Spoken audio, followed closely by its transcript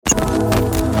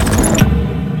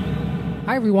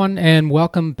Hi, everyone, and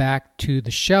welcome back to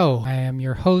the show. I am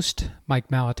your host, Mike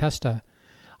Malatesta.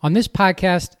 On this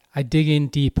podcast, I dig in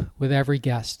deep with every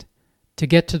guest to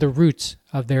get to the roots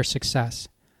of their success,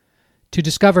 to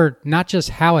discover not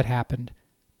just how it happened,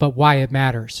 but why it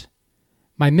matters.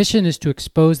 My mission is to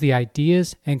expose the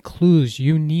ideas and clues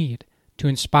you need to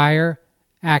inspire,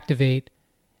 activate,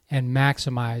 and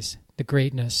maximize the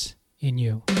greatness in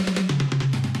you.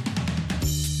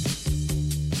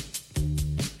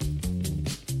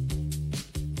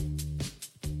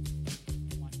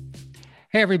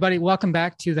 Hey, everybody. Welcome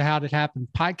back to the How Did It Happen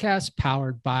podcast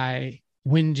powered by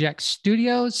Winject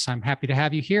Studios. I'm happy to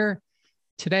have you here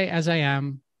today, as I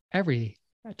am every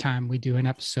time we do an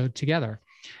episode together.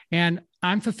 And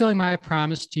I'm fulfilling my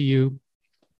promise to you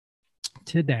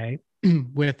today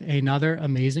with another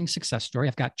amazing success story.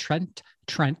 I've got Trent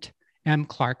M.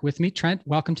 Clark with me. Trent,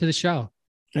 welcome to the show.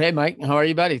 Hey, Mike. How are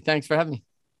you, buddy? Thanks for having me.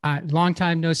 Long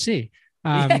time no see.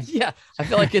 Yeah, I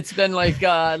feel like it's been like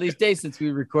at least days since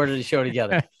we recorded a show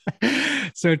together.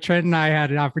 So Trent and I had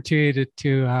an opportunity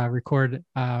to record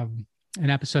an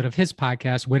episode of his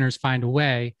podcast, Winners Find a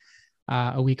Way,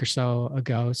 a week or so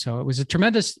ago. So it was a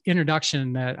tremendous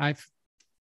introduction that I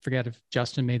forget if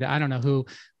Justin made it. I don't know who,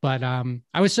 but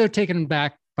I was so taken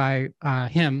back by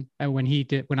him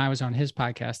when I was on his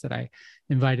podcast that I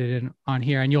invited him on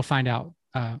here, and you'll find out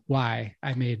why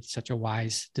I made such a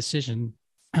wise decision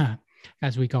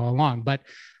as we go along. But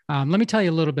let me tell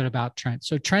you a little bit about Trent.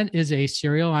 So Trent is a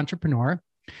serial entrepreneur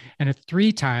and a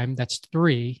three-time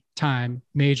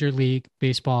Major League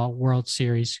Baseball World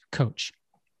Series coach.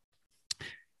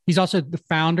 He's also the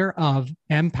founder of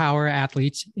Empower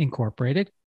Athletes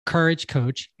Incorporated, Courage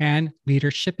Coach, and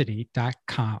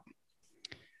Leadershipity.com.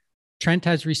 Trent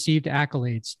has received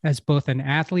accolades as both an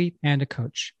athlete and a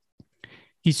coach.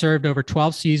 He served over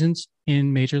 12 seasons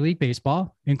in Major League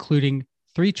Baseball, including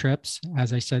 3 trips,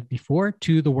 as I said before,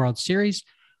 to the World Series,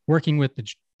 working with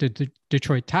the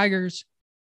Detroit Tigers,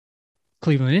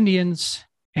 Cleveland Indians,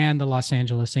 and the Los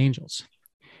Angeles Angels.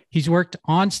 He's worked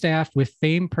on staff with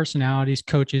famed personalities,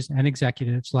 coaches, and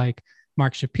executives like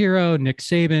Mark Shapiro, Nick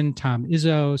Saban, Tom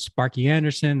Izzo, Sparky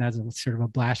Anderson. That's sort of a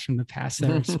blast from the past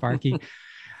there, Sparky,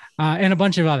 and a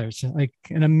bunch of others, like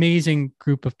an amazing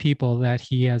group of people that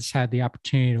he has had the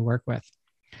opportunity to work with.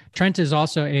 Trent is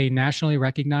also a nationally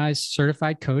recognized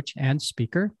certified coach and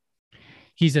speaker.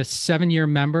 He's a 7-year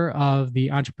member of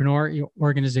the Entrepreneur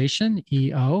Organization,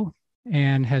 EO,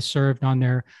 and has served on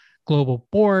their global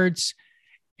boards,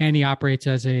 and he operates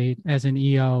as an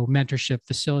EO mentorship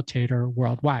facilitator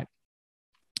worldwide.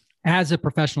 As a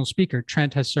professional speaker,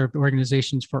 Trent has served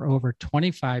organizations for over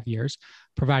 25 years,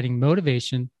 providing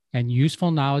motivation and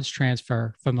useful knowledge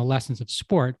transfer from the lessons of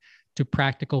sport to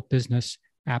practical business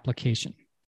application.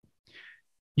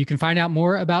 You can find out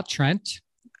more about Trent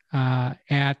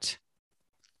at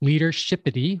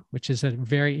Leadershipity, which is a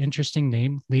very interesting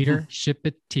name,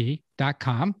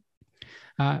 leadershipity.com.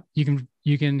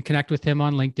 You can connect with him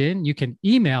on LinkedIn. You can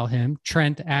email him,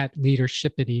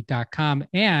 trent@leadershipity.com.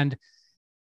 And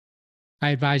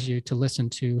I advise you to listen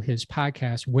to his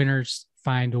podcast, Winners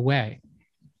Find a Way.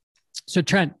 So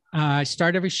Trent, I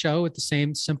start every show with the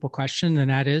same simple question, and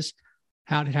that is,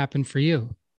 how did it happen for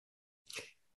you?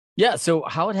 Yeah. So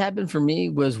how it happened for me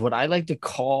was what I like to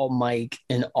call, Mike,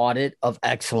 an audit of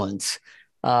excellence.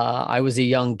 I was a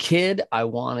young kid. I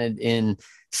wanted in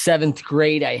 7th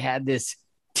grade, I had this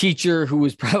teacher who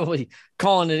was probably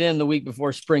calling it in the week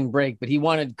before spring break, but he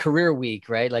wanted career week,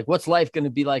 right? Like, what's life going to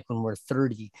be like when we're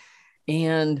 30?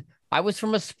 And I was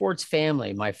from a sports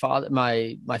family. My father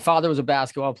was a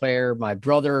basketball player. My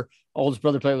oldest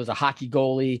brother player, was a hockey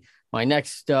goalie. My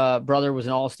next brother was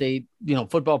an all-state,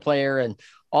 football player, and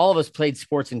all of us played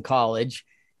sports in college.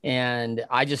 And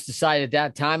I just decided at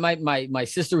that time, my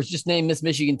sister was just named Miss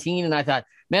Michigan Teen. And I thought,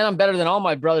 man, I'm better than all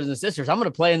my brothers and sisters. I'm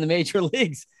going to play in the major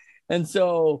leagues. And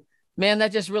so, man,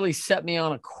 that just really set me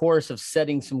on a course of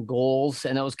setting some goals.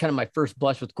 And that was kind of my first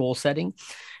blush with goal setting.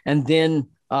 And then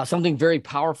something very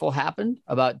powerful happened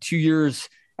about 2 years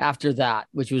after that,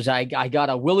 which was I got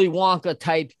a Willy Wonka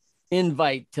type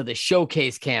invite to the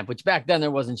showcase camp, which back then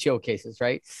there wasn't showcases,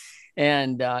 right?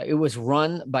 And it was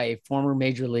run by a former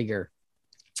major leaguer.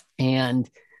 And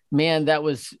man, that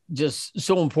was just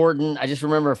so important. I just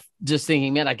remember just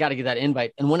thinking, man, I got to get that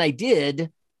invite. And when I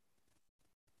did,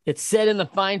 it said in the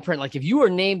fine print, like, if you were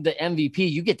named the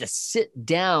MVP, you get to sit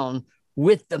down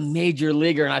with the major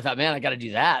leaguer. And I thought, man, I got to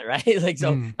do that, right?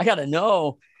 I got to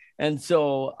know. And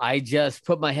so I just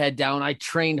put my head down. I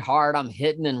trained hard. I'm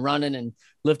hitting and running and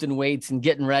lifting weights and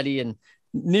getting ready. And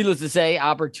needless to say,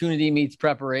 opportunity meets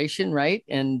preparation, right?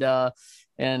 And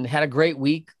had a great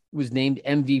week. was named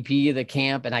MVP of the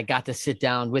camp, and I got to sit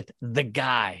down with the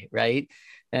guy, right?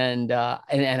 And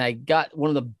I got one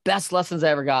of the best lessons I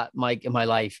ever got, Mike, in my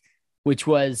life, which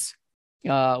was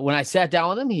when I sat down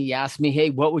with him. He asked me, "Hey,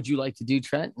 what would you like to do,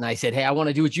 Trent?" And I said, "Hey, I want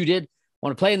to do what you did. I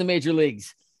want to play in the major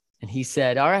leagues." And he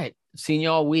said, "All right, I've seen you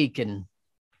all week, and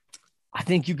I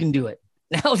think you can do it."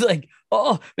 And I was like,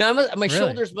 "Oh, man, my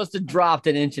shoulders must have dropped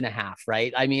an inch and a half,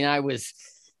 right?" I mean, I was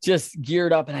just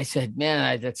geared up, and I said,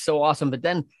 "Man, that's so awesome." But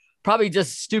then probably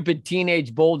just stupid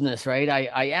teenage boldness, right?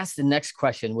 I asked the next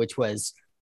question, which was,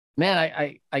 "Man,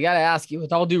 I got to ask you,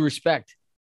 with all due respect,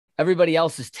 everybody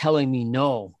else is telling me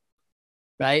no,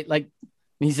 right?" Like,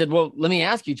 he said, "Well, let me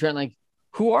ask you, Trent, like,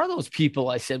 who are those people?"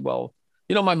 I said, "Well,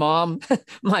 my mom,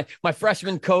 my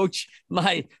freshman coach,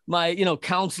 my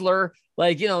counselor,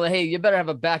 like, hey, you better have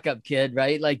a backup, kid,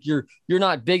 right? Like, you're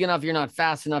not big enough, you're not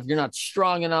fast enough, you're not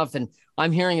strong enough." And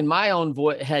I'm hearing in my own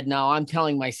head now, I'm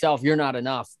telling myself, "You're not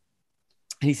enough."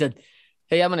 And he said,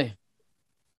 "Hey, I'm going to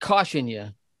caution you,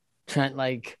 Trent,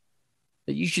 like,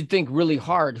 that you should think really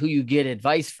hard who you get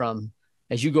advice from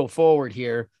as you go forward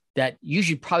here, that you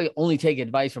should probably only take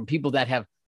advice from people that have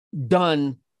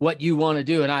done what you want to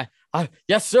do." And I,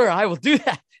 yes, sir, I will do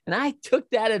that. And I took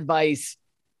that advice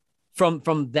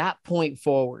from that point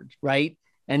forward, right?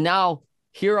 And now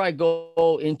here I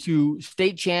go into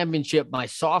state championship my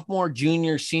sophomore,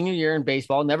 junior, senior year in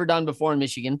baseball, never done before in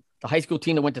Michigan, the high school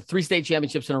team that went to 3 state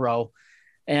championships in a row.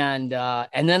 And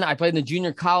then I played in the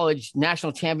junior college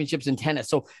national championships in tennis.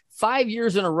 So 5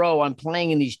 years in a row, I'm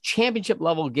playing in these championship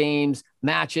level games,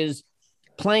 matches,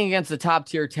 playing against the top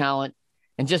tier talent,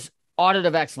 and just audit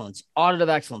of excellence.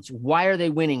 Why are they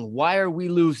winning? Why are we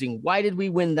losing? Why did we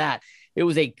win that? It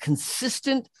was a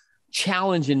consistent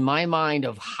challenge in my mind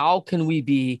of how can we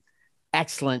be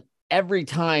excellent every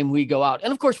time we go out.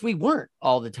 And of course we weren't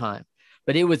all the time,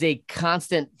 but it was a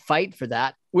constant fight for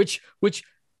that, which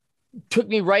took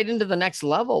me right into the next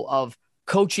level of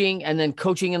coaching, and then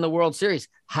coaching in the World Series.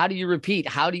 How do you repeat?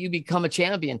 How do you become a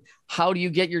champion? How do you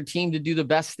get your team to do the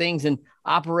best things and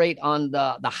operate on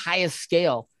the highest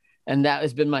scale? And that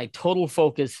has been my total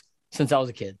focus since I was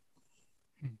a kid.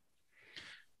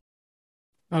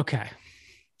 Okay.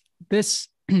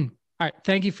 All right.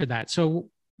 Thank you for that. So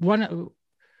the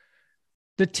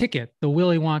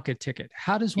Willy Wonka ticket,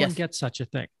 how does one get such a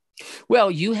thing? Well,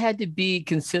 you had to be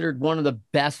considered one of the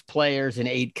best players in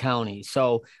 8 counties.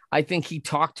 So I think he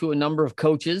talked to a number of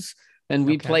coaches, and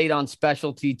we played on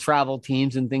specialty travel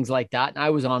teams and things like that. And I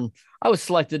was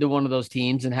selected to one of those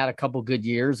teams and had a couple good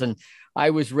years. And I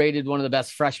was rated one of the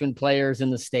best freshman players in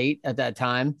the state at that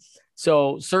time.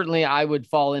 So certainly I would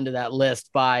fall into that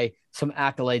list by some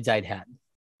accolades I'd had.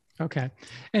 Okay.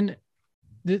 And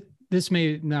this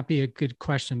may not be a good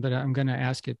question, but I'm going to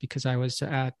ask it because I was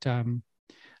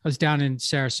down in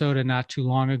Sarasota not too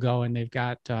long ago, and they've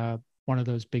got one of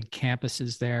those big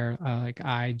campuses there, like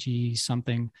IG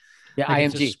something. Yeah,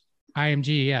 like IMG.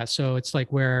 IMG, yeah. So it's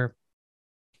like where,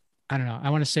 I don't know, I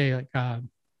want to say like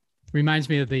reminds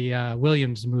me of the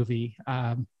Williams movie,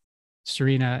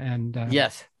 Serena and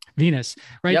yes, Venus,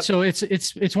 right? Yep. So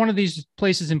it's one of these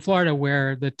places in Florida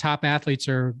where the top athletes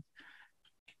are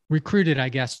recruited, I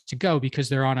guess, to go because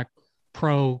they're on a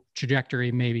pro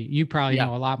trajectory. Maybe you probably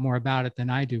know a lot more about it than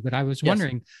I do, but I was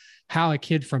wondering how a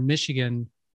kid from Michigan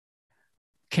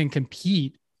can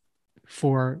compete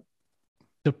for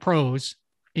the pros,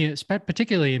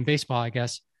 particularly in baseball, I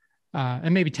guess,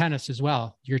 and maybe tennis as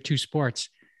well, your 2 sports,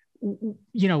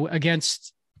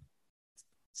 against,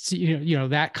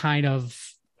 that kind of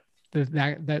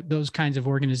those kinds of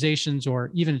organizations,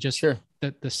 or even just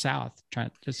the South.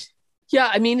 Yeah,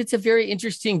 I mean, it's a very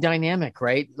interesting dynamic,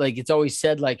 right? Like, it's always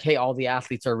said, like, hey, all the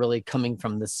athletes are really coming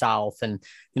from the South. And,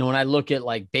 when I look at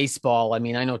like baseball, I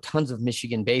mean, I know tons of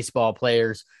Michigan baseball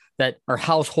players that are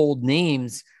household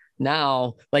names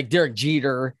now, like Derek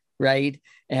Jeter, right?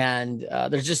 And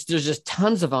there's just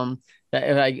tons of them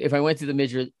that if I went to the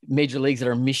major leagues that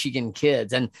are Michigan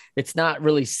kids, and it's not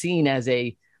really seen as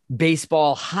a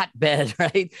baseball hotbed,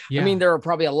 right? Yeah. I mean, there are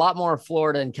probably a lot more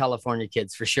Florida and California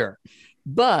kids for sure,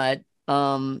 but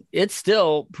it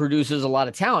still produces a lot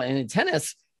of talent. And in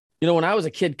tennis, when I was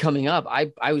a kid coming up,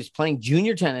 I was playing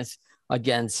junior tennis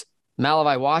against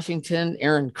Malavi Washington,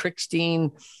 Aaron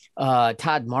Krickstein,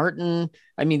 Todd Martin.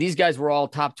 I mean, these guys were all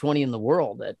top 20 in the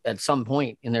world at some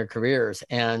point in their careers.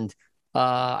 And,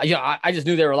 I just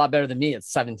knew they were a lot better than me at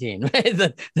 17,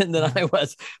 right? than I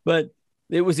was, but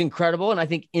it was incredible. And I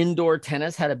think indoor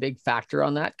tennis had a big factor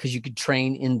on that because you could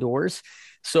train indoors.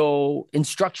 So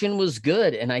instruction was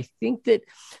good. And I think that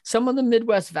some of the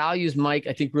Midwest values, Mike,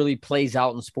 I think really plays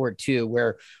out in sport too,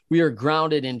 where we are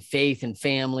grounded in faith and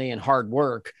family and hard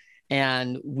work.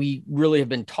 And we really have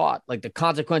been taught like the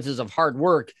consequences of hard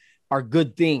work are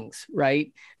good things,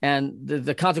 right? And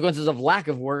the consequences of lack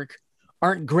of work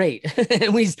aren't great.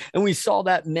 and we saw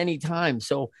that many times.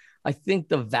 So I think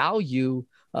the value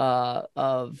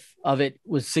of it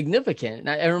was significant. And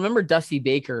I remember Dusty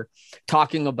Baker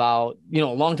talking about, a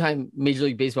longtime Major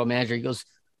League Baseball manager. He goes,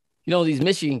 these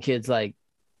Michigan kids, like,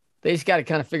 they just got to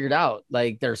kind of figure it out.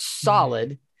 Like, they're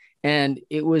solid. And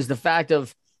it was the fact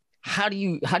of how do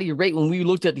you rate when we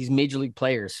looked at these major league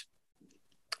players?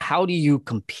 How do you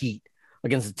compete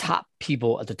against the top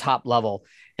people at the top level?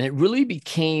 And it really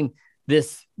became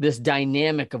this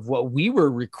dynamic of what we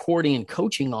were recording and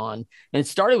coaching on. And it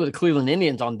started with the Cleveland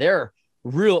Indians on their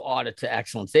real audit to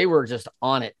excellence. They were just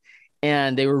on it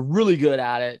and they were really good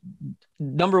at it.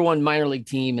 Number one minor league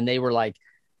team. And they were like,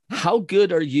 how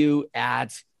good are you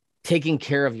at taking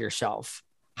care of yourself?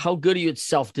 How good are you at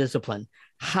self-discipline?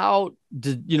 How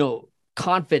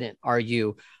confident are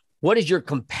you? What is your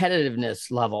competitiveness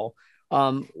level?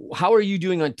 How are you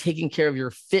doing on taking care of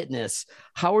your fitness?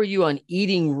 How are you on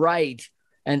eating right?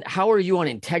 And how are you on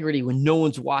integrity when no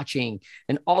one's watching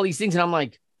and all these things? And I'm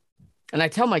like, and I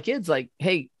tell my kids like,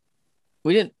 hey,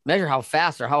 we didn't measure how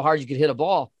fast or how hard you could hit a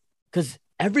ball because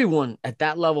everyone at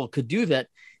that level could do that.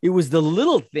 It was the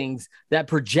little things that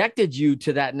projected you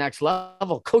to that next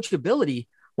level. Coachability,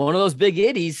 one of those big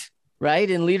itties, right?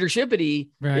 And leadershipity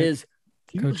is,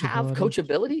 do you have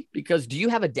coachability? Because do you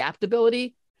have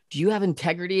adaptability? Do you have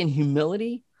integrity and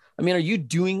humility? I mean, are you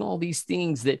doing all these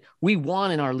things that we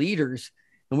want in our leaders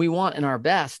and we want in our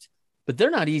best, but they're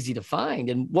not easy to find.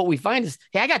 And what we find is,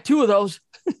 hey, I got 2 of those,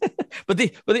 but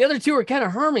the other 2 are kind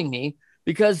of harming me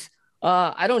because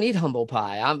I don't eat humble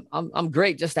pie. I'm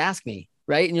great. Just ask me.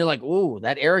 Right. And you're like, oh,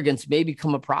 that arrogance may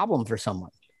become a problem for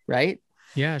someone. Right.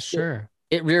 Yeah, sure.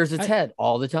 It rears its head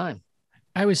all the time.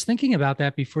 I was thinking about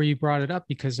that before you brought it up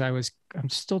because I'm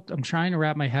trying to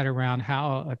wrap my head around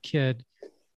how a kid,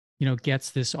 gets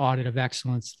this audit of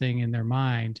excellence thing in their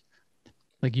mind,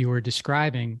 like you were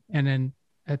describing. And then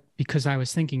because I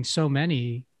was thinking so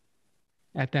many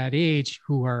at that age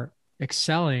who are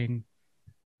excelling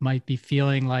might be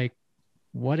feeling like,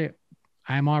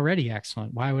 I'm already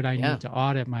excellent. Why would I need to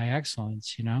audit my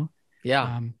excellence?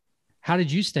 Yeah. How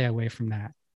did you stay away from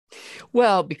that?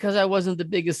 Well, because I wasn't the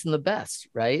biggest and the best,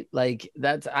 right? Like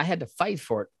I had to fight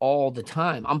for it all the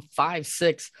time. I'm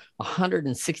 5'6",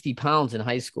 160 pounds in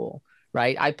high school,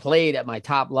 right? I played at my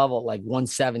top level, like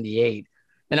 178,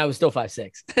 and I was still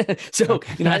 5'6". So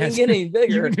okay. I didn't get any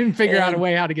bigger. You didn't figure out a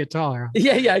way how to get taller.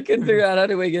 Yeah. I couldn't figure out how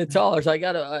to get taller. So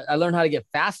I learned how to get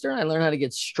faster. I learned how to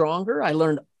get stronger. I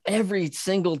learned every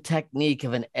single technique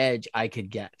of an edge I could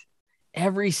get.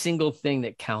 Every single thing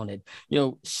that counted,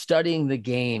 studying the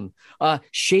game,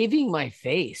 shaving my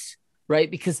face, right?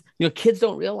 Because, kids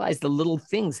don't realize the little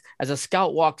things. As a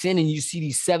scout walks in and you see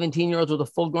these 17-year-olds with a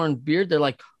full grown beard, they're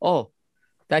like, oh,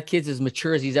 that kid's as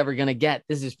mature as he's ever going to get.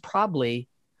 This is probably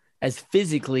as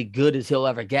physically good as he'll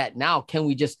ever get. Now, can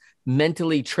we just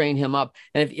mentally train him up?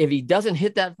 And if he doesn't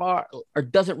hit that far or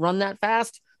doesn't run that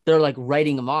fast, they're like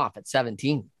writing him off at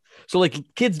 17. So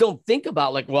like kids don't think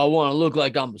about like, well, I want to look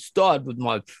like I'm a stud with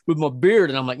my beard.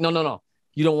 And I'm like, no.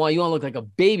 You want to look like a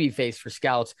baby face for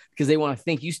scouts because they want to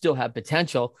think you still have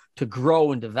potential to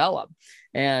grow and develop.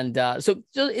 And so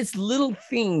it's little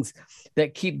things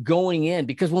that keep going in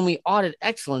because when we audit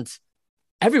excellence,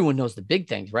 everyone knows the big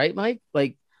things, right, Mike?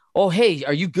 Like, oh, hey,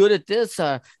 are you good at this?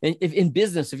 In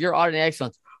business, if you're auditing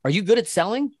excellence, are you good at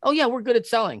selling? Oh yeah, we're good at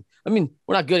selling. I mean,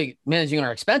 we're not good at managing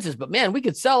our expenses, but man, we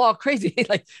could sell all crazy.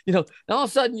 Like, and all of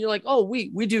a sudden you're like, oh,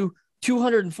 we do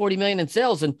 240 million in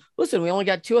sales. And listen, we only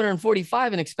got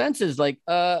 245 in expenses. Like,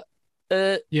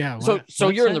 yeah. So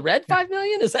you're in the red 5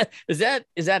 million? Is that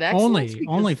excellence?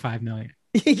 Only 5 million.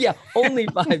 Yeah, only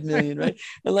 5 million, right?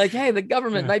 And like, hey, the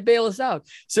government might bail us out.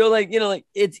 So like,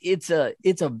 it's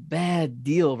a bad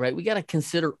deal, right? We got to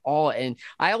consider all. And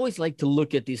I always like to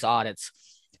look at these audits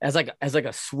as like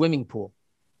a swimming pool.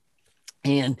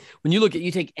 And when you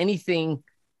take anything,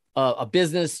 a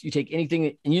business, you take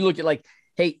anything and you look at like,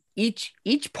 hey, each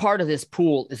part of this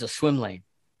pool is a swim lane.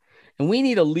 And we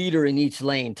need a leader in each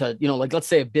lane to, like, let's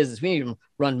say a business, we need to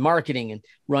run marketing and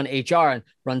run HR and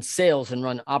run sales and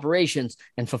run operations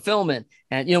and fulfillment.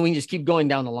 And, we can just keep going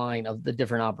down the line of the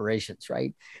different operations.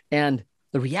 Right. And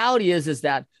the reality is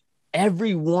that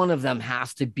every one of them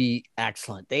has to be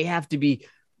excellent. They have to be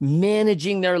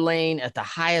managing their lane at the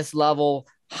highest level,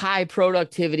 high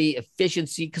productivity,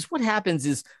 efficiency. Because what happens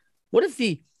is, what if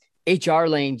the HR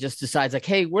lane just decides like,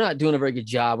 hey, we're not doing a very good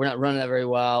job. We're not running that very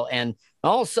well. And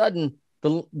all of a sudden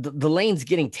the lane's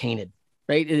getting tainted,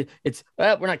 right?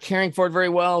 We're not caring for it very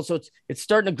well. So it's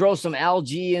starting to grow some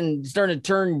algae and starting to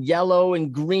turn yellow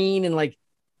and green. And like,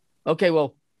 okay,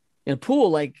 well, in a pool,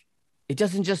 like it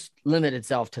doesn't just limit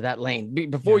itself to that lane.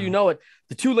 Before you know it,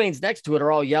 the 2 lanes next to it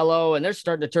are all yellow and they're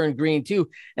starting to turn green too.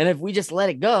 And if we just let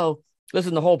it go,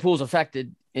 listen, the whole pool's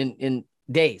affected in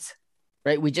days,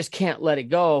 right? We just can't let it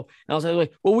go. And I was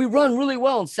like, well, we run really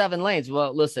well in 7 lanes.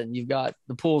 Well, listen,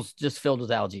 the pool's just filled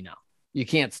with algae now. You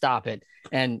can't stop it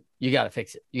and you got to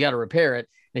fix it. You got to repair it.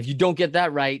 And if you don't get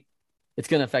that right, it's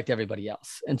going to affect everybody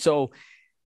else. And so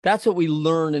that's what we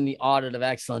learned in the audit of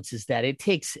excellence, is that it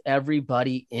takes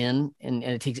everybody in and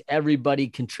it takes everybody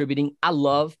contributing. I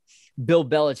love Bill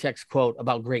Belichick's quote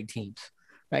about great teams,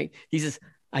 right? He says,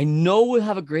 I know we'll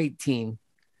have a great team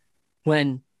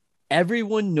when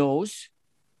everyone knows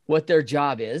what their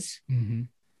job is, mm-hmm.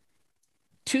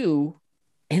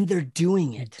 and they're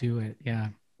doing it. Do it. Yeah.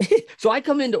 So I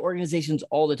come into organizations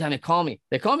all the time and call me.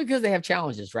 They call me because they have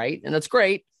challenges, right? And that's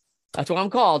great. That's what I'm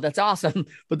called. That's awesome.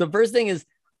 But the first thing is,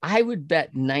 I would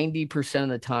bet 90% of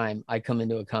the time I come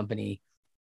into a company,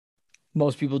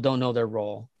 most people don't know their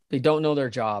role. They don't know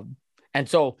their job. And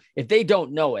so if they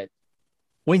don't know it,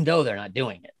 we know they're not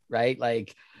doing it, right?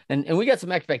 Like, and we got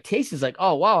some expectations like,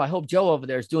 oh, wow, I hope Joe over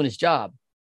there is doing his job.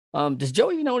 Does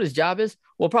Joe even know what his job is?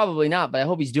 Well, probably not, but I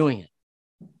hope he's doing it.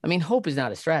 I mean, hope is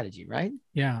not a strategy, right?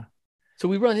 Yeah. So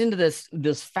we run into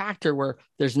this factor where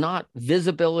there's not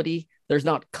visibility, there's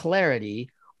not clarity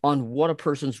on what a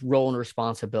person's role and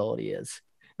responsibility is.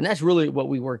 And that's really what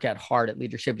we work at hard at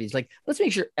Leadership. It's like, let's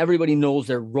make sure everybody knows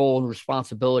their role and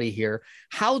responsibility here,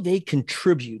 how they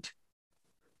contribute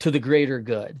to the greater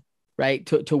good, right?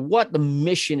 To what the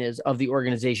mission is of the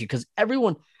organization, because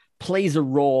everyone plays a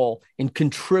role in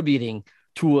contributing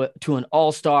to an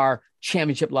all-star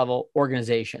championship level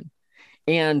organization.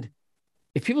 And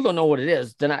if people don't know what it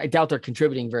is, then I doubt they're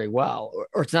contributing very well,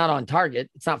 or it's not on target.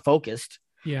 It's not focused.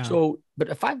 Yeah. So, but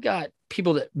if I've got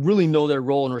people that really know their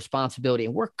role and responsibility,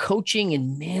 and we're coaching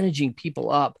and managing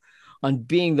people up on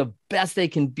being the best they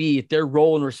can be at their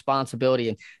role and responsibility,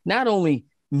 and not only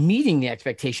meeting the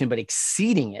expectation, but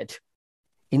exceeding it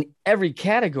in every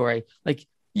category, like,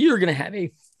 you're going to have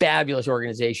a fabulous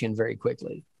organization very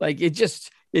quickly. Like,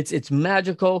 it's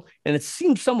magical, and it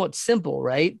seems somewhat simple,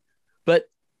 right? But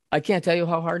I can't tell you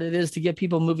how hard it is to get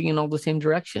people moving in all the same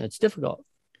direction. It's difficult.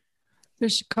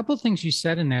 There's a couple of things you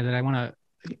said in there that I want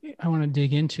to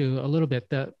dig into a little bit.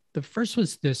 The first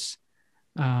was this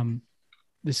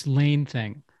lane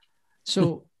thing.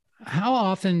 So how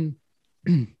often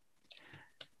do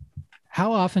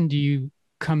you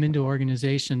come into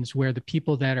organizations where the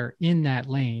people that are in that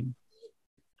lane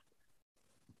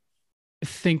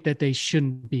think that they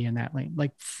shouldn't be in that lane?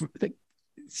 Like,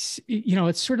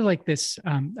 it's sort of like this.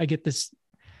 I get this,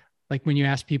 like when you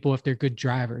ask people if they're good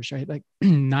drivers, right? Like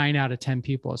 9 out of 10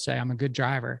 people say I'm a good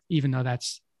driver, even though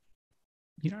that's,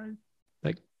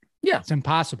 it's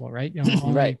impossible, right?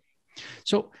 Right.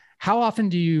 So how often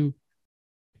do you,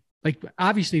 like,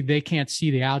 obviously they can't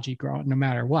see the algae growing no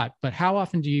matter what, but how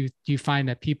often do you find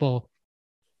that people,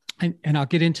 and I'll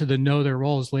get into the know their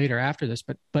roles later after this,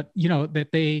 but that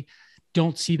they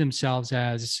don't see themselves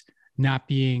as not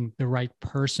being the right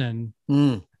person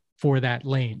for that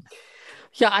lane?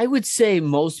 Yeah, I would say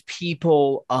most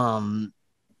people,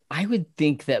 I would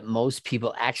think that most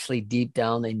people actually deep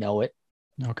down, they know it.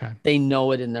 Okay. They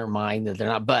know it in their mind that they're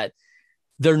not, but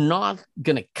they're not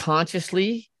going to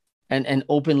consciously and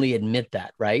openly admit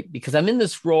that, right? Because I'm in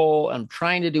this role, I'm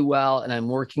trying to do well, and I'm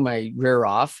working my rear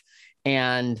off,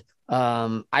 and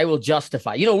I will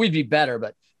justify, we'd be better,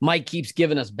 but Mike keeps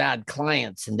giving us bad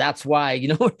clients. And that's why,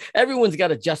 everyone's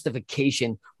got a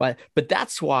justification, but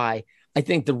that's why I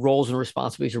think the roles and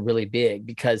responsibilities are really big,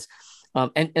 because,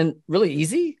 and really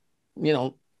easy,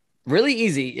 really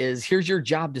easy is, here's your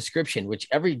job description, which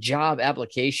every job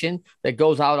application that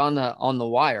goes out on the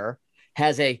wire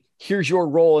has here's your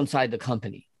role inside the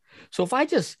company. So if I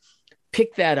just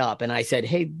pick that up and I said,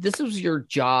 hey, this was your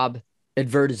job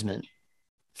advertisement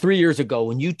 3 years ago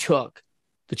when you took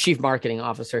the chief marketing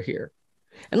officer here,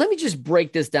 and let me just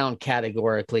break this down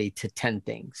categorically to 10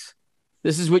 things.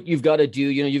 This is what you've got to do.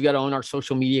 You've got to own our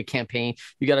social media campaign.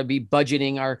 You got to be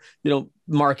budgeting our,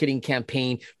 marketing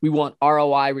campaign. We want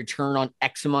ROI, return on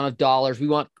X amount of dollars. We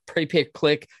want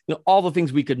pay-per-click, all the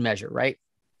things we could measure, right?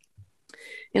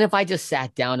 And if I just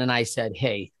sat down and I said,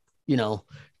 hey,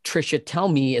 Tricia, tell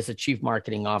me as a chief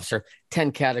marketing officer,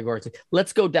 10 categories.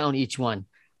 Let's go down each one.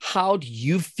 How do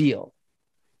you feel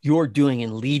you're doing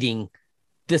in leading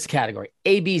this category?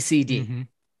 A, B, C, D,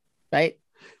 right?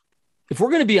 If we're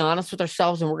going to be honest with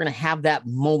ourselves and we're going to have that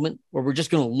moment where we're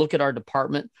just going to look at our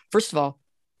department, first of all,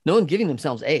 No one giving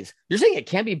themselves A's. You're saying it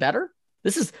can't be better?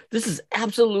 This is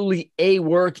absolutely A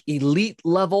work, elite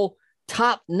level,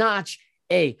 top notch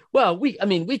A. Well, we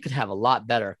could have a lot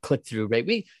better click through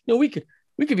rate. We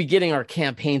could be getting our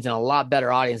campaigns in a lot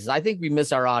better audiences. I think we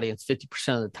miss our audience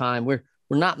 50% of the time. We're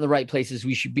not in the right places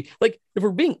we should be. Like, if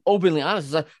we're being openly honest,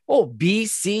 it's like, oh, B,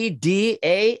 C, D,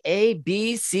 A,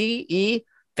 B, C, E,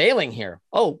 failing here.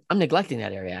 Oh, I'm neglecting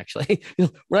that area, actually. We're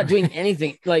not doing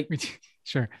anything. Like,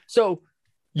 sure. So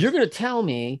you're going to tell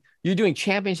me you're doing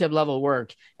championship level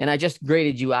work, and I just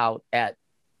graded you out at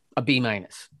a B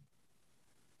minus.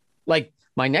 Like,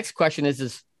 my next question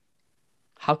is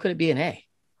how could it be an A?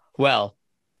 Well,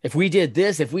 if we did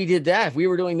this, if we did that, if we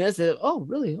were doing this, oh,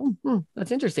 really?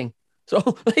 That's interesting.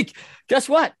 So, like, guess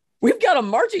what? We've got a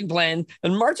marching plan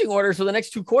and marching orders for the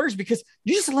next 2 quarters, because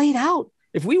you just laid out.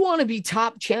 If we want to be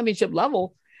top championship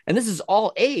level, and this is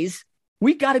all A's,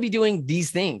 we've got to be doing these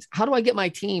things. How do I get my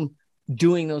team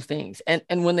doing those things?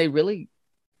 And when they really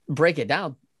break it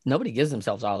down, nobody gives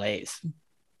themselves all A's.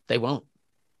 They won't.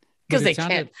 Because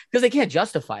they can't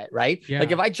justify it, right? Yeah.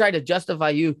 Like, if I try to justify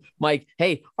you, Mike,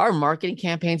 hey, our marketing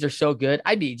campaigns are so good,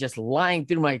 I'd be just lying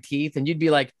through my teeth, and you'd be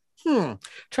like,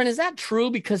 Trent, is that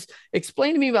true? Because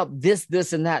explain to me about this,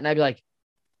 and that. And I'd be like,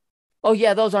 oh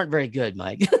yeah, those aren't very good,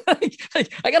 Mike.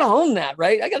 I got to own that,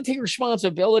 right? I got to take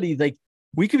responsibility. Like,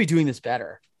 we could be doing this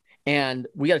better, and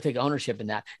we got to take ownership in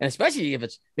that. And especially if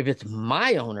it's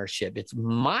my ownership, it's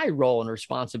my role and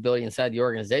responsibility inside the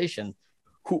organization.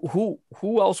 Who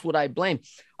else would I blame?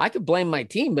 I could blame my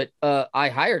team, but I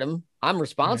hired them. I'm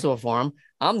responsible for them.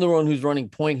 I'm the one who's running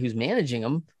point, who's managing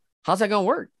them. How's that going to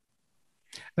work?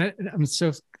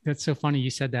 That's so funny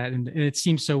you said that, and it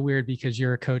seems so weird because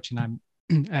you're a coach and I'm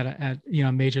at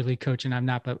major league coach and I'm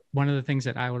not. But one of the things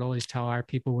that I would always tell our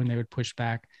people when they would push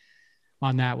back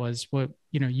on that was, well,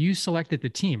 you selected the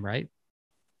team, right?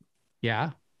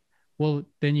 Yeah. Well,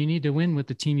 then you need to win with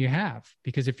the team you have,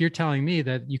 because if you're telling me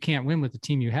that you can't win with the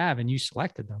team you have and you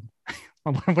selected them,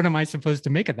 what am I supposed to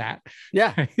make of that?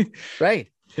 Yeah. Right.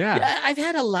 Yeah. I've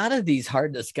had a lot of these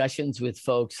hard discussions with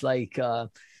folks, like,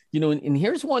 and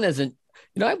here's one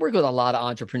I work with a lot of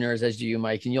entrepreneurs, as do you,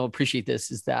 Mike, and you'll appreciate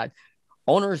this, is that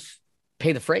owners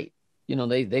pay the freight.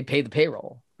 They pay the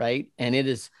payroll, right? And it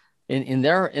is in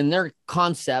their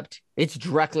concept, it's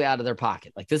directly out of their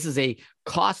pocket. Like, this is a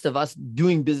cost of us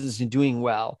doing business and doing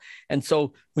well. And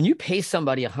so when you pay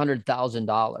somebody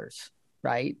 $100,000,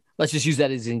 right? Let's just use that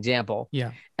as an example.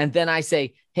 Yeah. And then I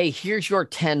say, hey, here's your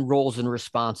 10 roles and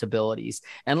responsibilities.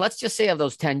 And let's just say of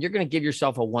those 10, you're going to give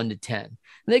yourself a 1 to 10. And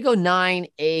they go 9,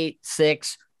 8,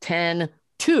 6, 10,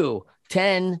 2,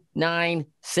 10, 9,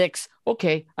 6.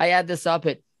 Okay, I add this up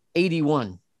at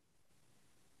 81.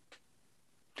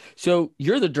 So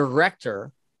you're the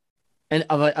director and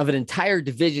of an entire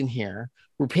division here.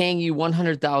 We're paying you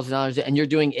 $100,000 and you're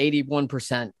doing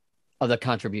 81% of the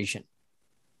contribution.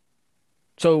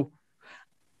 So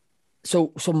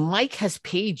Mike has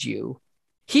paid you.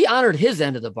 He honored his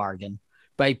end of the bargain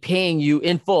by paying you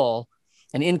in full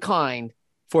and in kind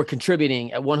for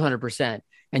contributing at 100%.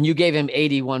 And you gave him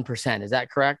 81%. Is that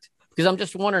correct? Because I'm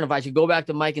just wondering if I should go back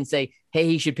to Mike and say, hey,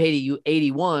 he should pay you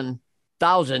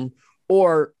 81,000,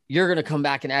 or you're going to come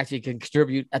back and actually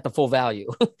contribute at the full value.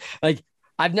 Like,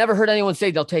 I've never heard anyone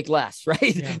say they'll take less,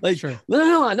 right? Yeah, like, sure.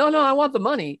 No, I want the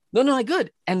money. No,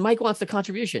 good. And Mike wants the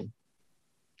contribution.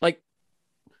 Like,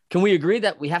 can we agree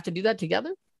that we have to do that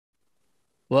together?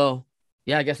 Well,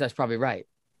 yeah, I guess that's probably right.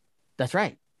 That's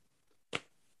right.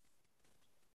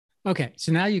 Okay.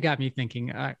 So now you got me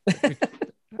thinking,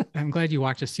 I'm glad you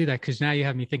walked us through that, because now you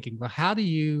have me thinking, well, how do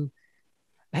you,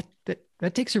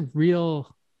 that takes a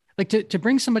real, like, to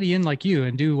bring somebody in like you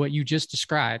and do what you just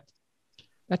described,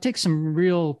 that takes some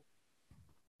real,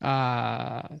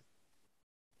 I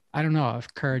don't know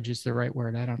if courage is the right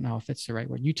word. I don't know if it's the right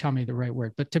word. You tell me the right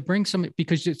word, but to bring somebody,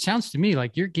 because it sounds to me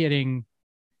like you're getting,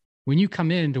 when you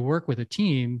come in to work with a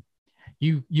team,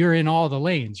 you're in all the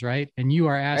lanes, right? And you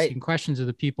are asking questions of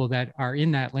the people that are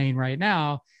in that lane right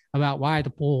now about why the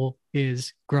pool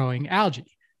is growing algae,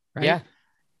 right? Yeah.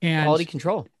 And quality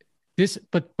control.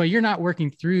 But you're not working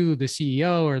through the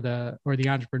CEO or the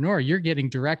entrepreneur. You're getting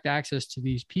direct access to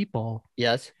these people.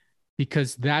 Yes.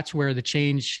 Because that's where the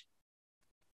change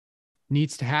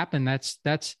needs to happen.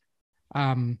 That's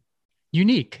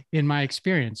unique in my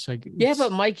experience. Like, yeah,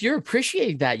 but Mike, you're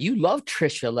appreciating that. You love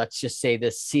Trisha. Let's just say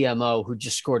this CMO who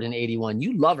just scored an 81.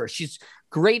 You love her. She's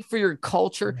great for your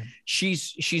culture. Mm-hmm.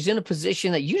 She's in a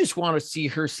position that you just want to see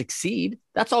her succeed.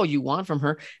 That's all you want from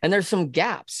her. And there's some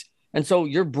gaps. And so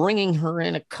you're bringing her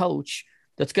in a coach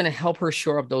that's going to help her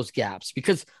shore up those gaps,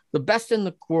 because the best in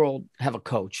the world have a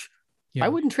coach. Yeah. Why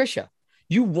wouldn't Trisha?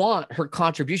 You want her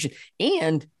contribution,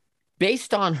 and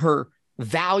based on her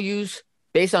values,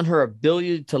 based on her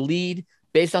ability to lead,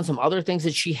 based on some other things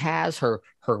that she has, her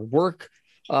work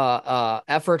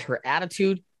effort, her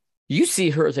attitude, you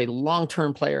see her as a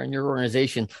long-term player in your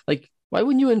organization. Like, why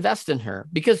wouldn't you invest in her?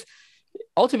 Because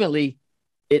ultimately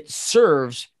it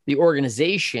serves the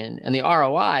organization, and the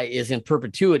ROI is in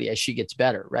perpetuity as she gets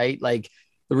better, right? Like,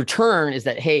 the return is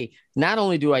that, hey, not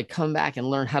only do I come back and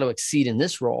learn how to exceed in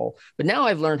this role, but now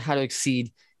I've learned how to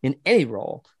exceed in any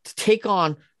role, to take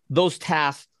on those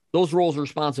tasks, those roles,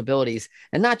 responsibilities,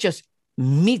 and not just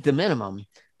meet the minimum,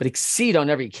 but exceed on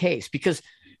every case. Because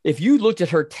if you looked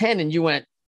at her 10 and you went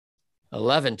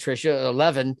 11, Trisha,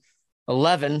 11,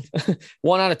 11,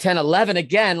 1 out of 10, 11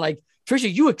 again, like,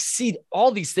 Trisha, you exceed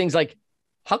all these things. Like,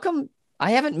 how come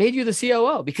I haven't made you the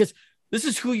COO? Because this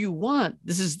is who you want.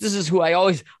 This is who I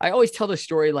always tell the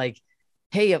story. Like,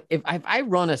 hey, if I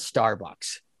run a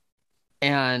Starbucks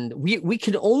and we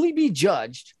can only be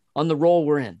judged on the role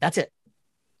we're in, that's it.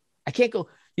 I can't go,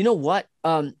 you know what?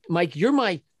 Mike, you're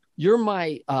my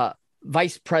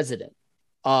vice president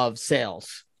of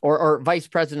sales or vice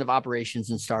president of operations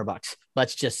in Starbucks,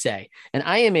 let's just say. And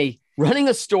I am running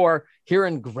a store here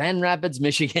in Grand Rapids,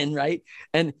 Michigan, right?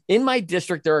 And in my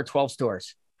district, there are 12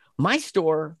 stores. My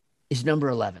store is number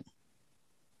 11,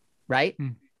 right?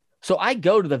 So I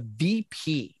go to the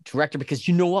VP director because,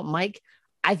 you know what, Mike?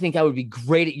 I think I would be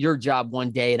great at your job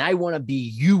one day, and I want to be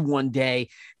you one day,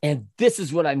 and this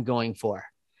is what I'm going for.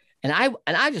 And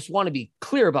I just want to be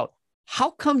clear about, how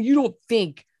come you don't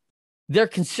think they're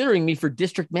considering me for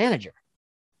district manager?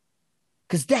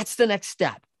 Because that's the next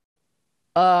step.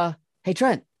 Hey,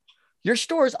 Trent, your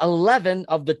store's 11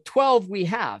 of the 12 we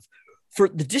have. For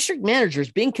the district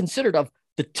managers being considered of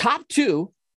the top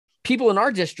 2 people in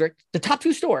our district, the top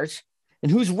 2 stores,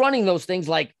 and who's running those things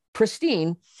like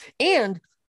pristine, and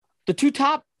the 2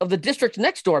 top of the district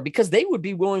next door, because they would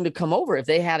be willing to come over if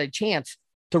they had a chance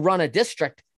to run a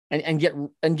district and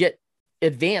get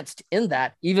advanced in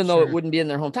that, even though it wouldn't be in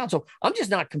their hometown. So I'm just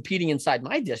not competing inside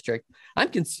my district. I'm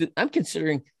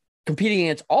considering competing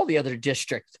against all the other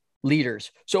district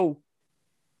leaders. So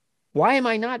why am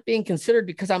I not being considered?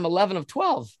 Because I'm 11 of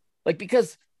 12. Like,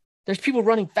 because there's people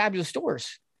running fabulous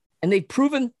stores, and they've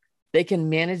proven they can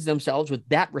manage themselves with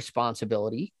that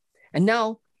responsibility. And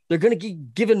now they're going to be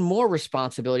given more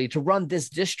responsibility to run this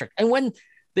district. And when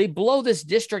they blow this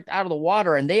district out of the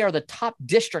water and they are the top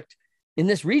district in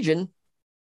this region,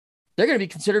 they're going to be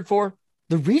considered for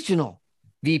the regional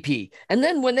VP. And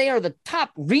then when they are the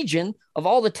top region of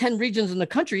all the 10 regions in the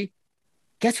country,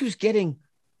 guess who's getting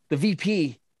the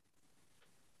VP?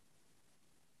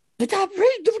 The top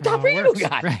regional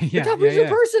guy, right? The top regional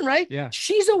person, right? Yeah.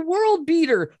 She's a world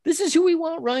beater. This is who we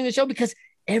want running the show, because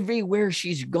everywhere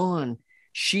she's gone,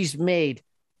 she's made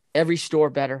every store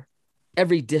better,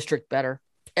 every district better,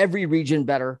 every region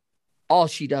better. All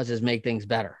she does is make things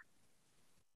better.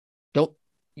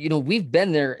 We've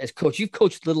been there as coach. You've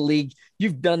coached Little League.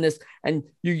 You've done this, and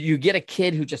you get a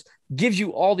kid who just gives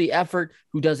you all the effort,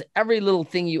 who does every little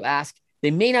thing you ask.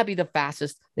 They may not be the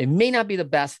fastest. They may not be the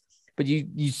best. But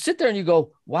you sit there and you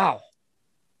go, wow,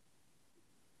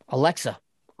 Alexa,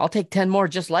 I'll take 10 more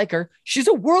just like her. She's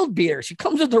a world beater. She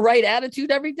comes with the right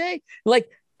attitude every day. Like,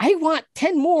 I want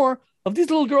 10 more of these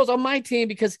little girls on my team,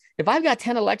 because if I've got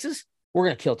 10 Alexas, we're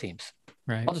going to kill teams.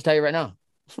 Right. I'll just tell you right now.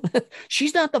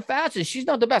 She's not the fastest. She's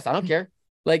not the best. I don't care.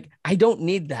 Like, I don't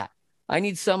need that. I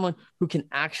need someone who can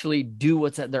actually do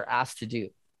what they're asked to do.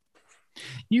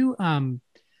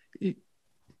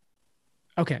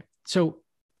 Okay. So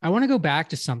I want to go back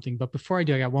to something, but before I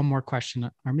do, I got one more question,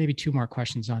 or maybe 2 more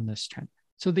questions on this trend.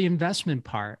 So the investment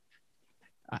part,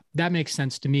 that makes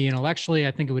sense to me intellectually.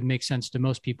 I think it would make sense to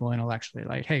most people intellectually.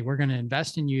 Like, hey, we're going to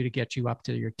invest in you to get you up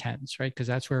to your 10s, right? Because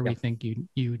that's where we think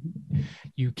you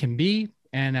can be,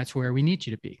 and that's where we need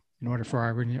you to be in order for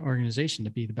our organization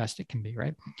to be the best it can be,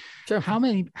 right? Sure.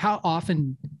 How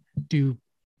often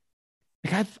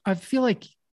I feel like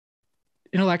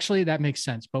intellectually that makes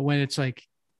sense, but when it's like,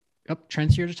 oh,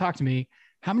 Trent's here to talk to me.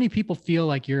 How many people feel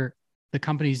like the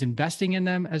company's investing in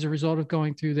them as a result of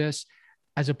going through this,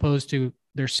 as opposed to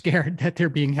they're scared that they're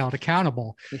being held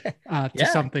accountable to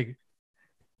something?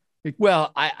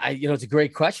 Well, it's a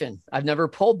great question. I've never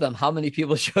polled them how many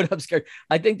people showed up scared.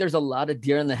 I think there's a lot of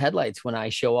deer in the headlights when I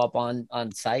show up on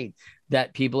site,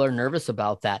 that people are nervous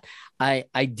about that.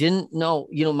 I didn't know,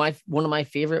 one of my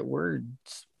favorite words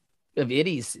of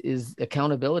IDI's is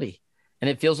accountability. And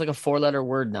it feels like a 4-letter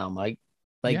word now, Mike.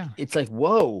 It's like,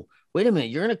 whoa, wait a minute.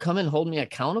 You're going to come and hold me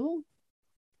accountable?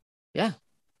 Yeah.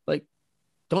 Like,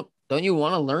 don't you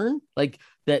want to learn like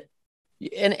that?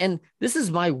 And this is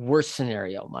my worst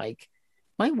scenario, Mike,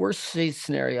 My worst case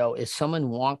scenario is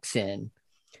someone walks in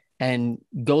and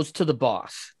goes to the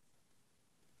boss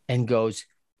and goes,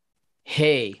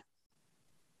 "Hey,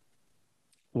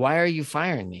 why are you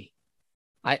firing me?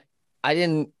 I I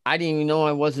didn't even know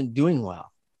I wasn't doing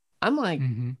well." I'm like,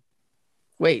 Mm-hmm.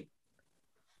 wait,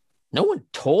 no one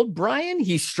told Brian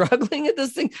he's struggling at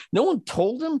this thing. No one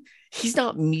told him he's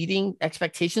not meeting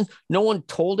expectations. No one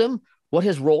told him what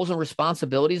his roles and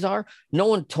responsibilities are. No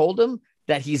one told him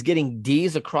that he's getting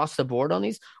D's across the board on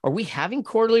these. Are we having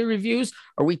quarterly reviews?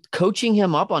 Are we coaching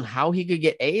him up on how he could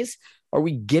get A's? Are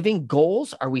we giving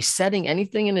goals? Are we setting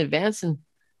anything in advance? And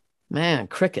man,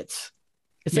 crickets.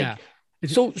 It's Yeah.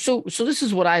 like, so this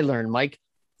is what I learned, Mike.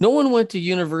 No one went to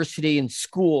university and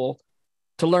school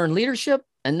to learn leadership,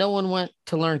 and no one went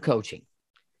to learn coaching.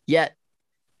 Yet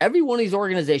every one of these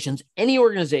organizations, any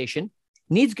organization,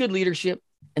 needs good leadership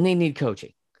and they need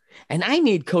coaching. And I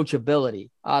need coachability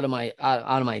out of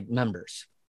my members,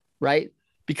 right?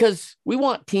 Because we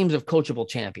want teams of coachable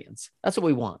champions. That's what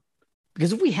we want.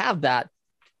 Because if we have that,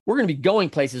 we're going to be going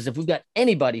places if we've got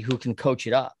anybody who can coach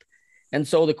it up. And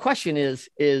so the question is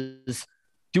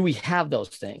do we have those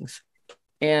things?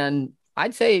 And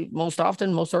I'd say most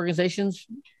often, most organizations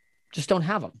just don't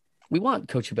have them. We want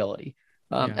coachability.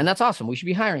 And that's awesome. We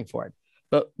should be hiring for it.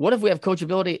 But what if we have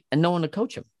coachability and no one to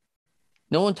coach them?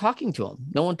 No one talking to them,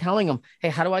 no one telling them, hey,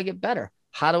 how do I get better?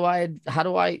 How do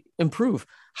I improve?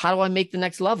 How do I make the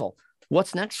next level?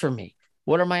 What's next for me?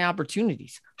 What are my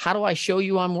opportunities? How do I show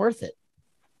you I'm worth it?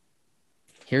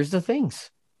 Here's the things,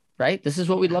 right? This is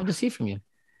what we'd love to see from you.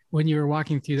 When you were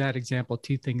walking through that example,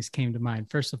 two things came to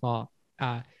mind. First of all,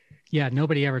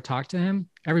 nobody ever talked to him.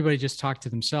 Everybody just talked to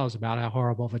themselves about how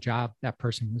horrible of a job that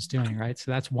person was doing, right?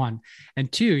 So that's one.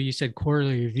 And two, you said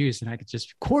quarterly reviews, and I could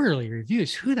just quarterly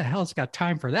reviews. Who the hell's got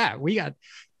time for that? We got,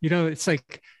 it's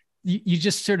like you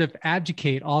just sort of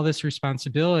abdicate all this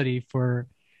responsibility for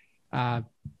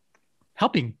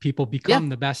helping people become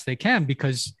the best they can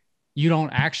because you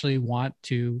don't actually want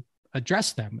to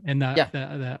address them. And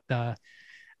the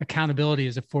accountability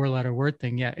is a 4-letter word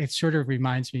thing. Yeah. It sort of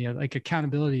reminds me of like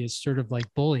accountability is sort of like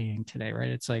bullying today, right?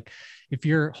 It's like, if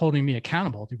you're holding me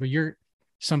accountable, but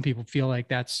some people feel like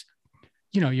that's,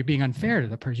 you're being unfair to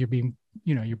the person. You're being,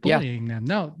 you're bullying them.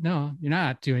 No, you're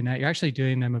not doing that. You're actually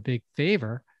doing them a big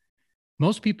favor.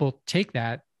 Most people take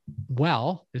that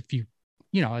well, if you,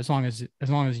 as long as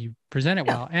you present it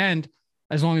well, and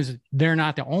as long as they're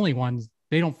not the only ones.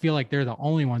 They don't feel like they're the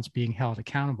only ones being held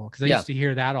accountable. Cause I used to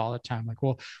hear that all the time. Like,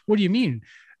 well, what do you mean?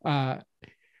 What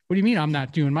do you mean I'm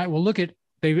not doing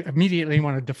they immediately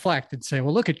want to deflect and say,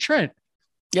 well, look at Trent.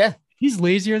 Yeah. He's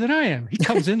lazier than I am. He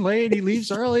comes in late, he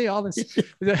leaves early, all this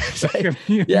like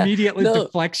immediately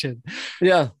deflection.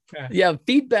 Yeah.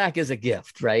 Feedback is a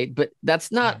gift, right? But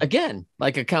that's not, again,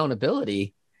 like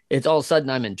accountability. It's all of a sudden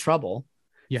I'm in trouble.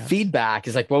 Yeah. Feedback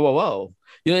is like, whoa.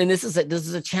 And this is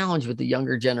a challenge with the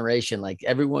younger generation. Like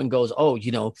everyone goes,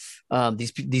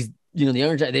 these the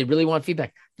younger generation, they really want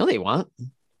feedback. No, they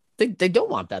don't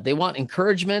want that. They want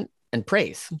encouragement and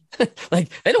praise. Like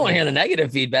they don't want to hear the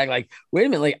negative feedback. Like, wait a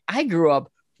minute, like I grew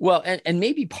up well, and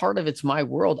maybe part of it's my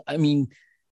world. I mean,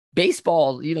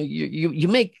 baseball, you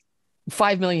make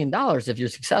 $5 million if you're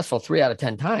successful 3 out of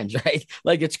 10 times, right?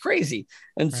 Like it's crazy.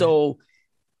 And so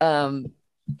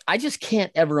I just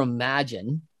can't ever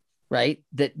imagine, right,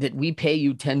 that we pay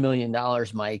you $10 million,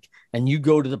 Mike, and you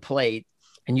go to the plate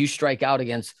and you strike out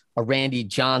against a Randy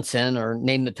Johnson or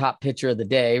name the top pitcher of the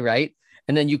day, right?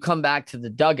 And then you come back to the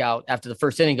dugout after the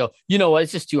first inning and go, you know what?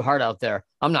 It's just too hard out there.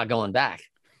 I'm not going back.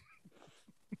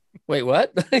 Wait,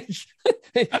 what?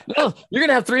 No, you're going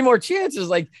to have 3 more chances.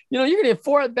 Like, you're going to have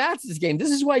 4 at bats this game.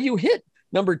 This is why you hit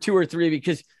number 2 or 3,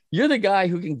 because you're the guy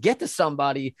who can get to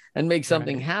somebody and make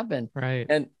something happen. Right.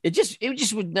 And it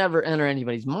just would never enter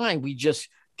anybody's mind. We just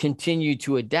continue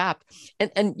to adapt.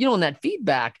 And in that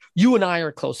feedback, you and I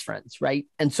are close friends, right?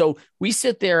 And so we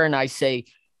sit there and I say,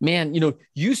 man,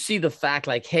 you see the fact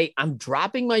like, hey, I'm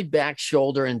dropping my back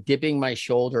shoulder and dipping my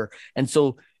shoulder. And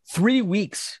so 3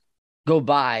 weeks go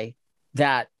by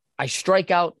that I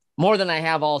strike out more than I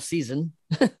have all season.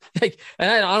 And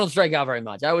I don't strike out very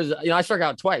much. I struck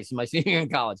out twice in my senior year in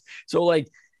college. So like,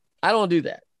 I don't do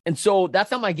that. And so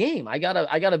that's not my game. I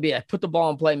gotta be a put the ball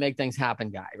in play, make things happen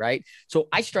guy. Right. So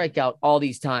I strike out all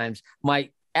these times.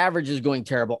 My average is going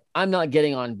terrible. I'm not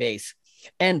getting on base.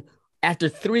 And after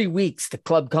 3 weeks, the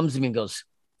club comes to me and goes,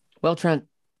 well, Trent,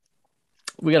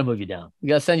 we got to move you down. We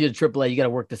got to send you to AAA. You got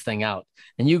to work this thing out.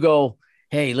 And you go,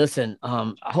 hey, listen,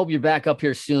 I hope you're back up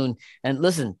here soon. And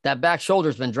listen, that back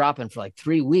shoulder's been dropping for like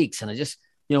 3 weeks. And I just,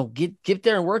 get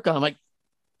there and work on it. I'm like,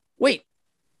 wait,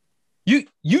 you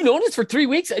noticed for 3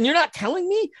 weeks and you're not telling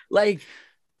me? Like,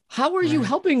 How are you Right.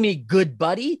 helping me, good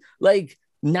buddy? Like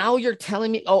now you're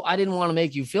telling me, oh, I didn't want to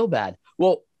make you feel bad.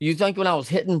 Well, you think when I was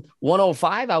hitting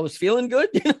 105, I was feeling good?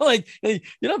 Like you're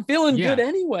not feeling good Yeah.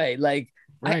 anyway. Like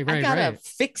Right. I Right. gotta Right.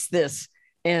 fix this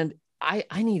and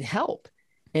I need help.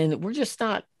 And we're just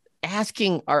not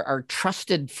asking our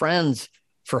trusted friends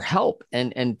for help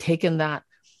and taking that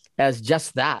as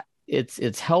just that.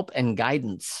 It's help and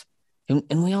guidance.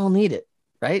 And we all need it,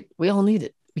 right? We all need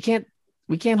it.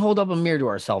 We can't hold up a mirror to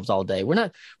ourselves all day.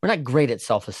 We're not great at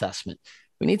self-assessment.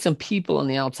 We need some people on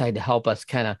the outside to help us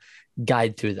kind of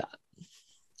guide through that.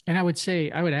 And I would say,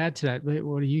 I would add to that.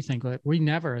 What do you think? Like, we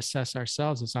never assess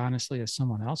ourselves as honestly as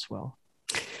someone else will.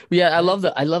 Yeah,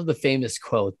 Right. I love the famous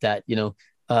quote that,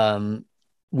 um,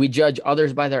 we judge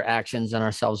others by their actions and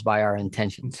ourselves by our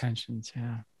intentions. Intentions.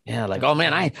 Yeah. Yeah, like, oh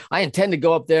man, Definitely. I intend to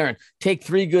go up there and take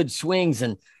three good swings.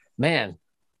 And man,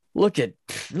 look at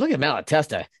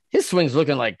Malatesta. His swing's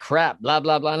looking like crap, blah,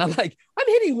 blah, blah. And I'm like, I'm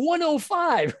hitting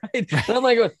 105, right? And I'm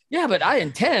like, yeah, but I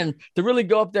intend to really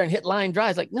go up there and hit line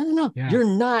drives. Like, no, no, no, Yeah. you're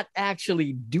not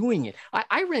actually doing it.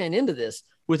 I ran into this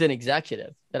with an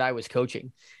executive that I was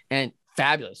coaching, and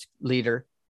fabulous leader,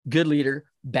 good leader,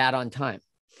 bad on time.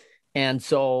 And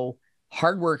so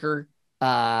hard worker,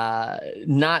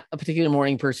 not a particular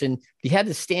morning person. He had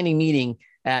this standing meeting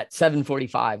at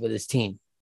 7:45 with his team,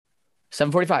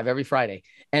 7:45 every Friday.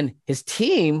 And his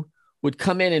team would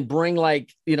come in and bring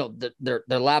like, their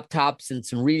laptops and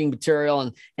some reading material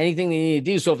and anything they needed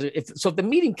to do. So if the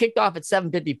meeting kicked off at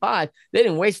 7:55, they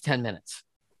didn't waste 10 minutes.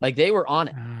 Like they were on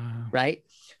it, right?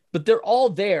 But they're all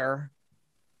there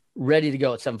ready to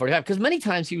go at 7:45 because many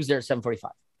times he was there at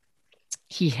 7:45.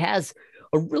 He has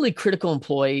a really critical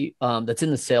employee that's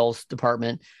in the sales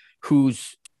department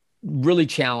who's really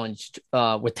challenged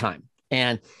with time.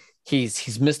 And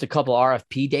he's missed a couple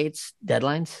RFP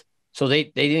deadlines. So they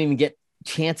didn't even get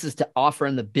chances to offer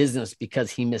him the business because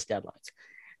he missed deadlines.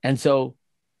 And so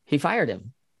he fired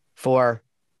him for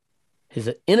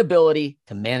his inability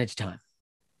to manage time.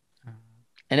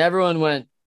 And everyone went,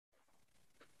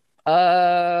 wait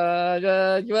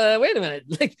a minute.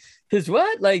 Like his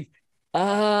what? Like,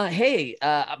 hey,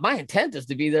 my intent is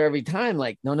to be there every time.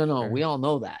 Like, no, no, no. Sure. We all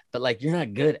know that, but like, you're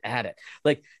not good at it.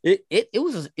 Like he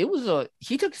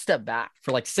took a step back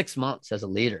for like 6 months as a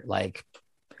leader. Like,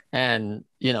 and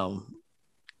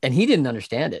and he didn't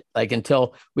understand it like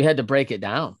until we had to break it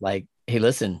down. Like, hey,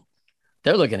 listen,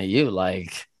 they're looking at you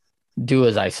like, do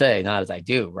as I say, not as I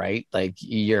do, right? Like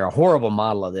you're a horrible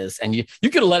model of this. And you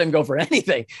could have let him go for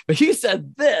anything, but you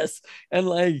said this and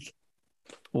like,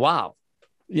 wow.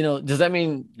 Does that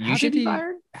mean you should be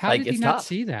fired? How Like did he it's not tough.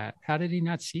 see that? How did he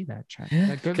not see that,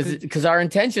 Trent? Because our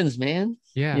intentions, man,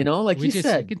 Yeah. like We you we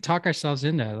said, can talk ourselves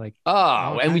into like oh,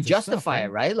 all and we kinds of stuff, justify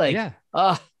it, right? right? Like, Yeah.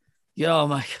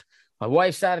 my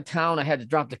wife's out of town. I had to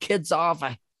drop the kids off.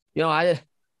 I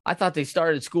thought they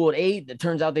started school at 8. It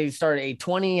turns out they started at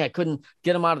 8:20. I couldn't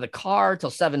get them out of the car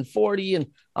till 7:40, and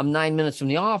I'm 9 minutes from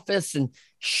the office. And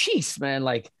sheesh, man,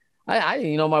 like I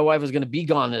didn't know my wife was gonna be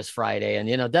gone this Friday, and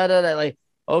da da da. Like,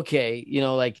 okay,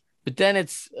 like, but then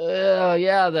it's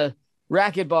yeah, the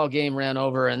racquetball game ran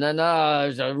over, and then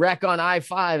there's a wreck on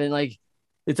I-5, and like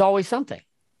it's always something.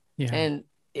 Yeah. And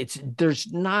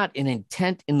there's not an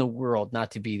intent in the world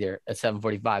not to be there at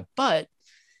 7:45, but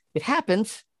it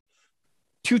happens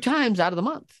 2 times out of the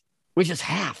month, which is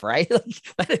half, right?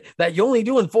 Like that you're only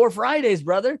doing 4 Fridays,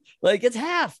 brother. Like it's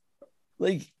half.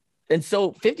 Like, and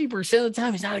so 50% of the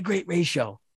time is not a great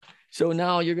ratio. So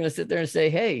now you're going to sit there and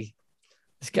say, hey,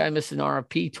 this guy missed an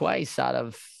RFP twice out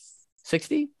of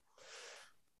 60,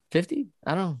 50.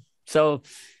 I don't know. So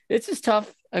it's just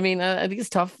tough. I mean, I think it's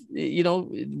tough,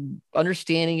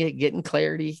 understanding it, getting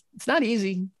clarity. It's not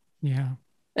easy. Yeah.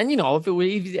 And, if it were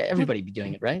easy, everybody be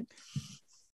doing it, right?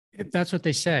 If that's what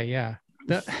they say. Yeah.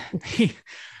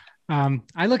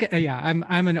 I look at,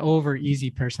 I'm an over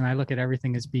easy person. I look at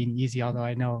everything as being easy, although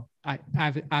I know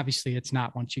I've obviously it's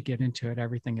not. Once you get into it,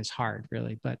 everything is hard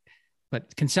really, but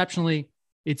conceptually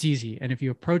it's easy. And if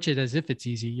you approach it as if it's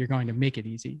easy, you're going to make it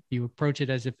easy. If you approach it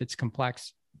as if it's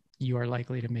complex, you are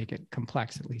likely to make it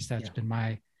complex. At least that's been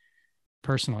my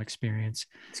personal experience.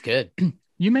 It's good.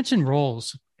 You mentioned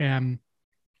roles and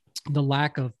the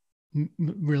lack of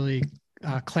really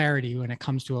clarity when it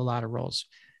comes to a lot of roles.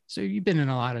 So you've been in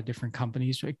a lot of different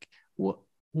companies. Like,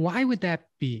 why would that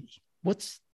be?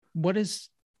 What is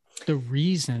the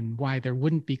reason why there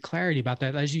wouldn't be clarity about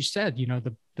that? As you said,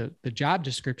 the job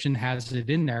description has it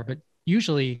in there, but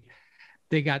usually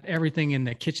they got everything in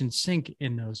the kitchen sink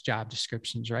in those job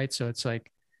descriptions, right? So it's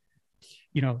like,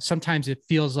 sometimes it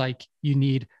feels like you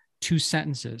need 2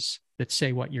 sentences that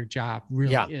say what your job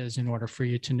really is in order for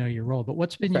you to know your role. But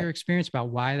what's been your experience about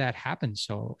why that happens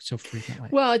so frequently?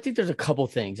 Well, I think there's a couple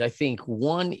things. I think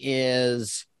one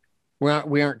is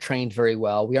we aren't trained very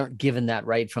well. We aren't given that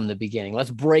right from the beginning. Let's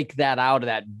break that out of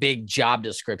that big job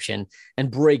description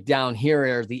and break down,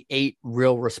 here are the 8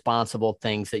 real responsible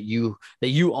things that you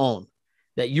own,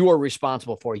 that you are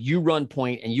responsible for. You run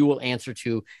point and you will answer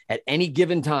to at any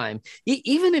given time,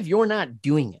 even if you're not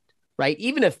doing it, right?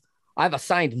 Even if I've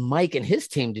assigned Mike and his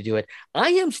team to do it, I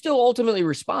am still ultimately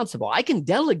responsible. I can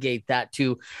delegate that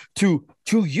to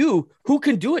you, who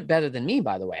can do it better than me,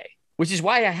 by the way, which is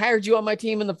why I hired you on my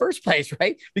team in the first place,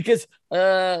 right? Because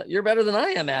you're better than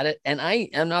I am at it, and I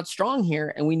am not strong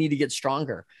here, and we need to get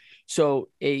stronger. So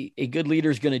a good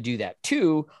leader is going to do that.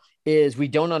 2 is we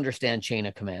don't understand chain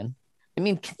of command. I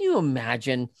mean, can you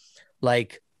imagine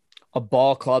like a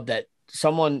ball club that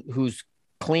someone who's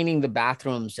cleaning the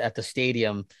bathrooms at the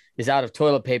stadium is out of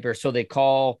toilet paper, so they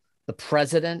call the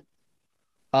president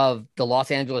of the Los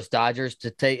Angeles Dodgers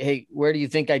to say, hey, where do you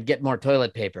think I'd get more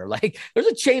toilet paper? Like, there's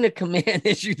a chain of command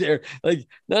issue there. Like,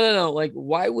 no. Like,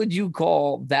 why would you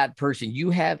call that person?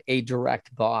 You have a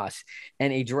direct boss,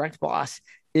 and a direct boss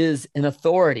is an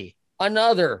authority.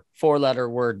 Another 4-letter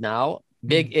word now,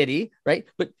 big itty, right?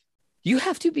 But you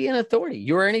have to be an authority.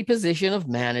 You're in a position of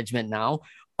management now.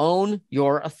 Own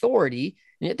your authority.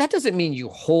 That doesn't mean you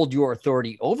hold your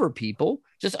authority over people.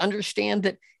 Just understand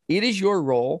that it is your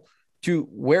role to,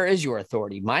 where is your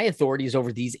authority? My authority is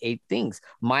over these 8 things.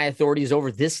 My authority is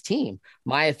over this team.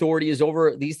 My authority is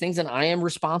over these things, and I am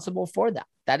responsible for that.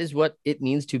 That is what it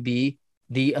means to be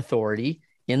the authority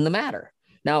in the matter.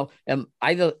 Now, am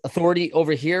I the authority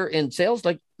over here in sales?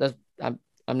 Like,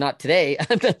 I'm not today.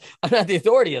 I'm not the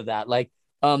authority of that. Like,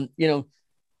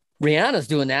 Rihanna's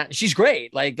doing that. She's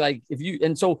great.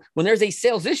 And so when there's a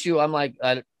sales issue, I'm like,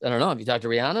 I don't know. Have you talked to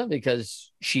Rihanna?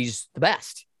 Because she's the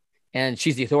best and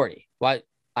she's the authority. Why?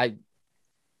 I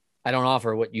don't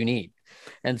offer what you need.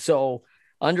 And so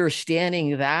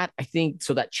understanding that, I think,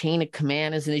 so that chain of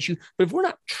command is an issue. But if we're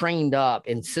not trained up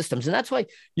in systems, and that's why,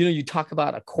 you talk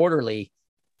about a quarterly,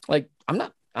 like I'm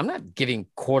not giving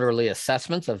quarterly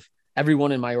assessments of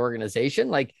everyone in my organization.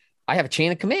 Like, I have a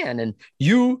chain of command, and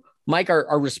you, Mike,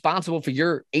 are responsible for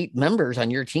your 8 members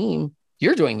on your team.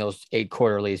 You're doing those 8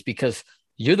 quarterlies because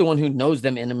you're the one who knows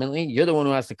them intimately. You're the one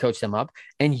who has to coach them up,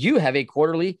 and you have a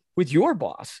quarterly with your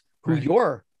boss, who is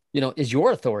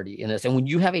your authority in this. And when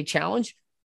you have a challenge,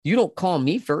 you don't call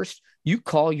me first. You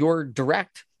call your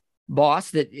direct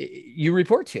boss that you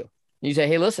report to. You say,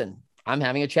 hey, listen, I'm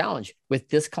having a challenge with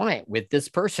this client, with this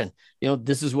person.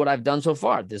 This is what I've done so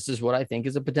far. This is what I think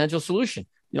is a potential solution.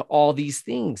 All these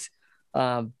things.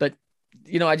 But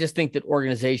I just think that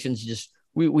organizations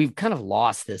we've kind of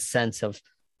lost this sense of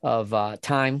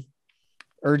time,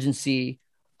 urgency,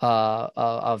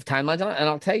 of timelines. And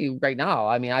I'll tell you right now,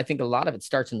 I mean, I think a lot of it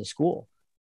starts in the school.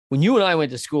 When you and I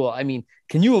went to school, I mean,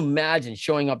 can you imagine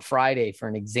showing up Friday for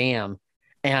an exam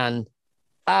and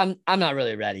I'm not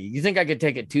really ready. You think I could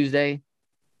take it Tuesday?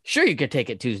 Sure, you could take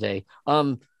it Tuesday.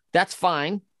 That's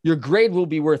fine. Your grade will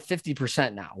be worth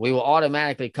 50% now. We will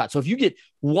automatically cut. So if you get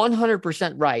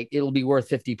 100% right, it'll be worth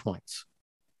 50 points.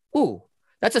 Ooh,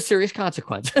 that's a serious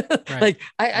consequence. Right. Like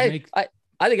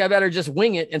I think I better just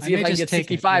wing it and see if I can get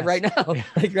 65 right now.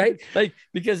 Right.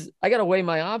 Because I got to weigh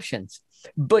my options.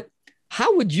 But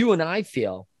how would you and I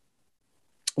feel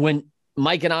when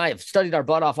Mike and I have studied our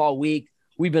butt off all week?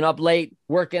 We've been up late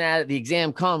working at it. The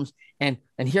exam comes and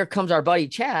here comes our buddy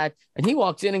Chad, and he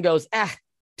walks in and goes,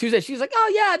 Tuesday. She's like,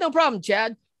 oh yeah, no problem,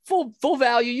 Chad. Full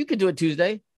value. You could do it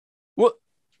Tuesday. What?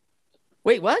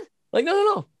 Wait, what? Like,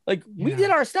 no. Like, we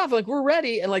did our stuff. Like, we're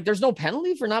ready. And like, there's no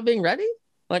penalty for not being ready.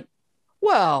 Like,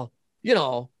 well,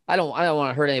 I don't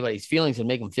want to hurt anybody's feelings and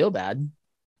make them feel bad.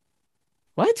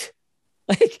 What?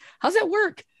 Like, how's that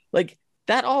work? Like,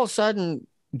 that all of a sudden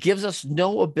gives us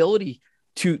no ability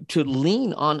to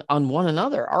lean on one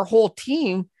another. Our whole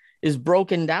team is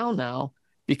broken down now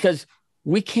because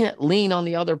we can't lean on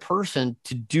the other person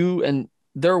to do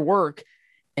their work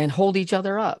and hold each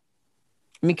other up.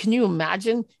 I mean, can you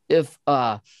imagine if,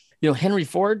 Henry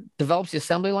Ford develops the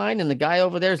assembly line and the guy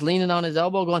over there is leaning on his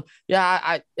elbow going,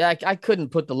 yeah, I couldn't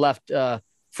put the left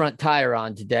front tire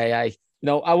on today.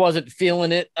 I wasn't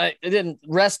feeling it. It didn't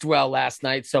rest well last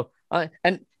night. So,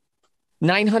 and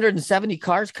 970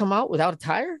 cars come out without a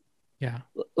tire. Yeah.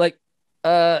 Like,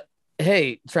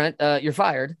 hey, Trent, you're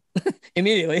fired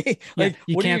immediately. Like,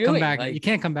 you can't come back. Like, you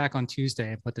can't come back on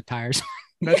Tuesday and put the tires on.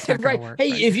 That's not right. Work, hey,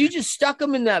 if you just stuck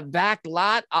them in that back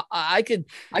lot, I could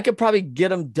probably get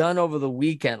them done over the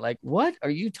weekend. Like, what are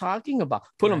you talking about?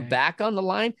 Put them back on the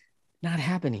line? Not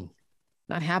happening.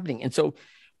 And so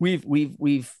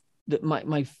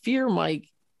my fear, Mike,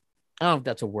 I don't know if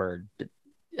that's a word, but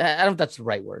I don't know if that's the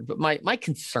right word, but my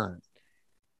concern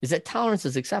is that tolerance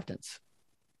is acceptance.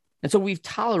 And so we've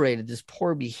tolerated this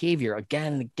poor behavior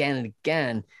again and again and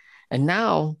again. And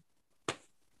now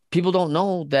people don't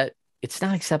know that it's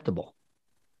not acceptable.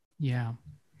 Yeah.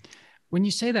 When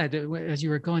you say that, as you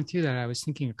were going through that, I was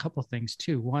thinking a couple of things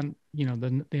too. One,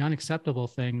 the unacceptable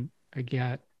thing I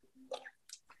get,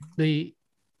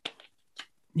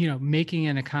 making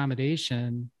an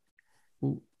accommodation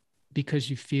because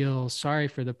you feel sorry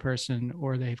for the person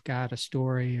or they've got a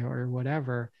story or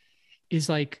whatever is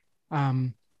like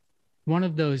one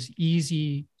of those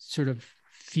easy sort of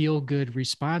feel good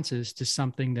responses to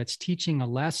something that's teaching a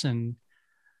lesson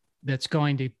that's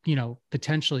going to,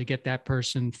 potentially get that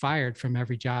person fired from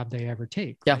every job they ever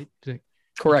take. Yeah. Right?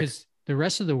 Correct. Because the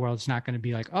rest of the world's not going to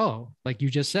be like, oh, like you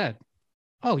just said,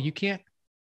 oh, you can't.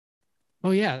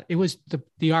 Oh yeah. It was the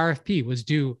RFP was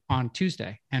due on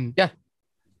Tuesday and yeah,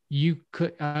 you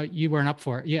weren't up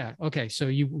for it. Yeah. Okay. So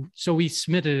we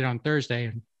submitted it on Thursday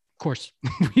and of course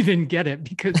we didn't get it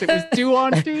because it was due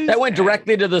on Tuesday. That went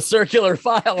directly to the circular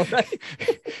file, right?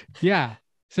 Yeah.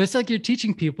 So it's like you're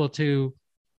teaching people to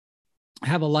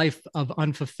have a life of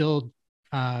unfulfilled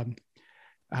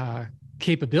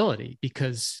capability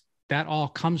because that all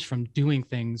comes from doing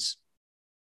things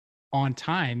on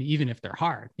time, even if they're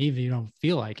hard, even if you don't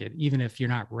feel like it, even if you're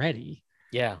not ready.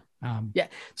 Yeah.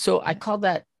 So I call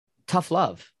that tough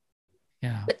love.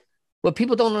 Yeah. But what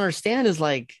people don't understand is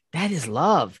like, that is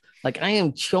love. Like I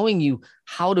am showing you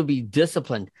how to be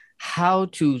disciplined, how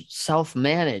to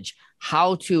self-manage,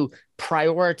 how to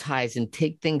prioritize and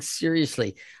take things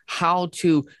seriously, how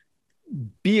to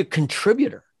be a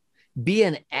contributor, be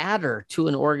an adder to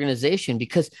an organization.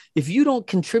 Because if you don't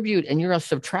contribute and you're a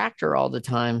subtractor all the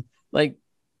time, like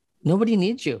nobody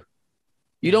needs you.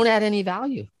 You don't add any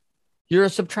value. You're a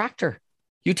subtractor.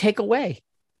 You take away.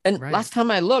 And right. Last time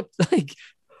I looked, like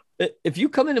if you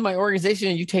come into my organization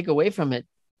and you take away from it,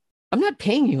 I'm not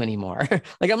paying you anymore.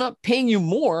 Like I'm not paying you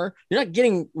more. You're not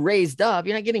getting raised up.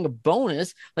 You're not getting a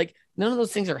bonus. Like none of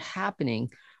those things are happening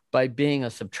by being a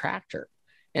subtractor.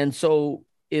 And so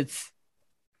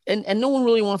and no one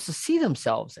really wants to see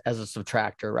themselves as a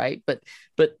subtractor, right? But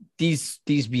these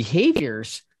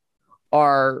behaviors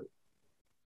are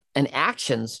and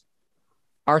actions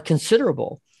are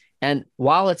considerable. And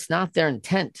while it's not their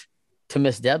intent to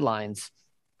miss deadlines,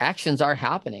 actions are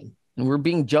happening. And we're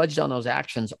being judged on those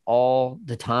actions all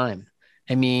the time.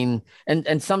 I mean,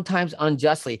 and sometimes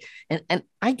unjustly. And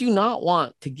I do not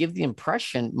want to give the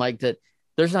impression, Mike, that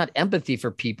there's not empathy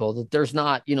for people, that there's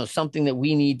not, something that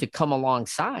we need to come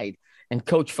alongside and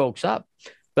coach folks up.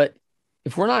 But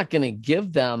if we're not going to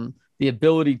give them the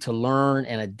ability to learn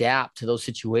and adapt to those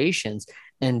situations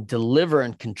and deliver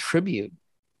and contribute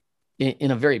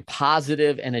in a very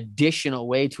positive and additional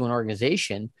way to an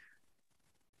organization,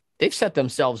 they've set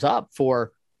themselves up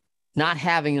for not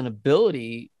having an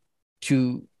ability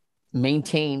to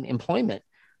maintain employment,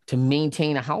 to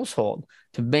maintain a household,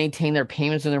 to maintain their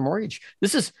payments and their mortgage.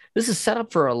 This is set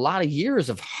up for a lot of years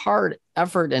of hard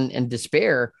effort and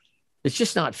despair. It's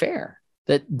just not fair.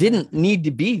 That didn't need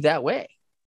to be that way.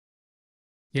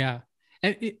 Yeah.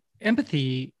 And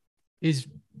empathy is,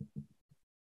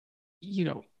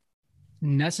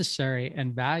 necessary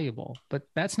and valuable, but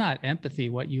that's not empathy,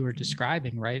 what you were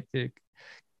describing, right?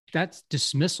 That's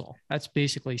dismissal. That's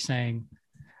basically saying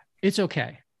it's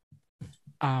okay.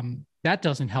 That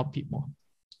doesn't help people.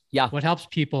 Yeah. What helps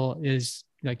people is,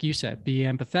 like you said, be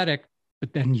empathetic,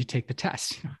 but then you take the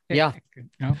test. Yeah.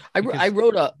 I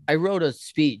wrote a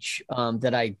speech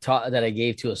that I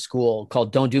gave to a school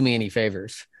called "Don't Do Me Any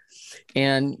Favors,"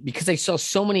 and because I saw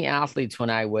so many athletes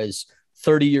when I was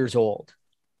 30 years old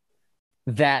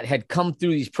that had come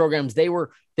through these programs, they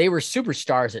were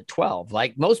superstars at 12.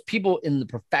 Like most people in the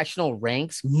professional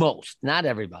ranks, not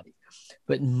everybody,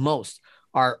 but most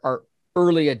are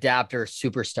early adapter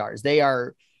superstars. They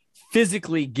are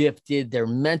physically gifted. They're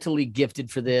mentally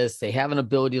gifted for this. They have an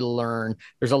ability to learn.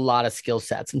 There's a lot of skill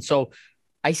sets. And so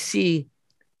I see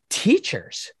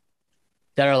teachers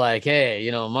that are like, hey,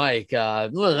 Mike,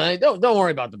 listen, don't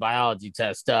worry about the biology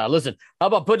test. Listen, how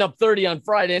about putting up 30 on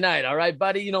Friday night? All right,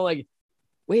 buddy.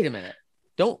 Wait a minute.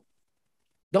 Don't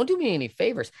do me any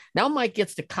favors. Now Mike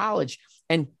gets to college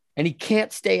and he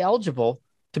can't stay eligible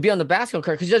to be on the basketball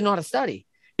court because he doesn't know how to study.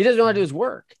 He doesn't know how to do his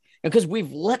work. And because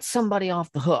we've let somebody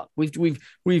off the hook.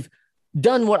 We've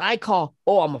done what I call,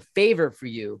 I'm a favor for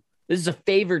you. This is a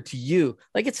favor to you.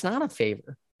 Like it's not a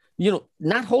favor.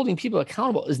 Not holding people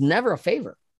accountable is never a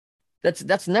favor.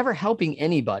 That's never helping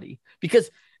anybody, because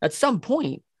at some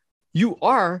point you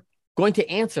are going to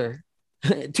answer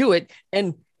to it.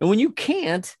 And when you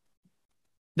can't,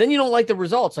 then you don't like the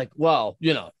results. Like, well,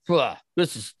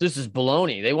 this is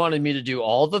baloney. They wanted me to do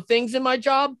all the things in my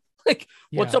job. Like,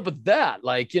 what's up with that?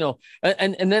 Like, and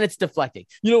then it's deflecting.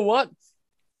 You know what?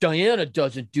 Diana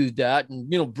doesn't do that.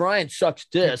 And, Brian sucks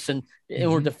this. And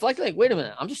we're deflecting. Like, wait a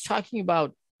minute. I'm just talking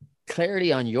about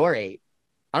clarity on your 8.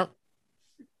 I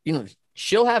don't,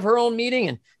 she'll have her own meeting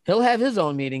and he'll have his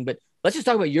own meeting, but let's just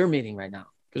talk about your meeting right now.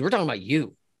 Because we're talking about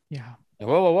you. Yeah. Like,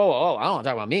 whoa. I don't want to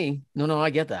talk about me. No, I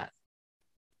get that.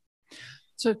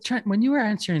 So Trent, when you were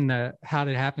answering the how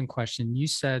did it happen question, you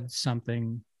said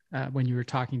something when you were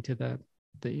talking to the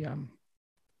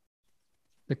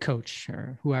coach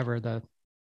or whoever the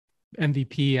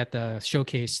MVP at the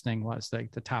showcase thing was,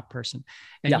 like the top person.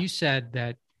 And you said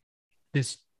that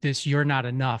this you're not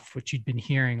enough, which you'd been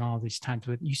hearing all these times,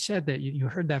 but you said that you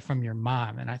heard that from your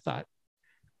mom. And I thought,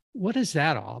 what is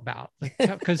that all about?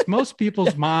 Because most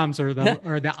people's moms are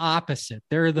the opposite.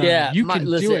 They're the you can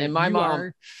do it. And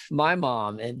my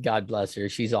mom, and God bless her,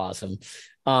 she's awesome.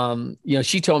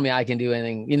 She told me I can do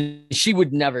anything. She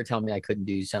would never tell me I couldn't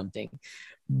do something.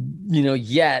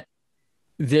 Yet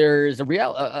there's a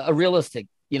realistic,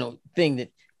 thing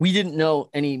that we didn't know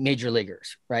any major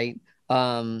leaguers, right?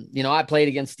 I played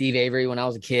against Steve Avery when I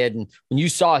was a kid. And when you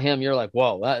saw him, you're like,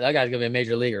 whoa, that guy's going to be a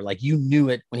major leaguer. Like you knew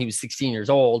it when he was 16 years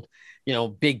old,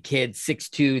 big kid,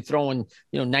 6'2", throwing,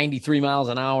 93 miles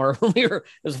an hour. It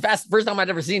was fast. First time I'd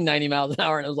ever seen 90 miles an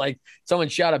hour. And it was like someone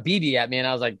shot a BB at me. And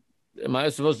I was like, am I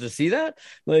supposed to see that?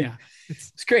 Like,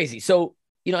 it's crazy. So,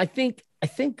 I think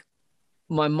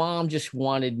my mom just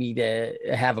wanted me to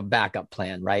have a backup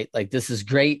plan, right? Like, this is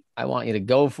great. I want you to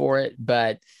go for it,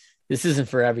 but this isn't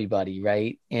for everybody,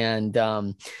 right? And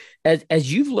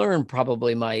as you've learned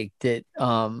probably, Mike, that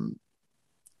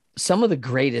some of the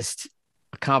greatest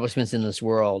accomplishments in this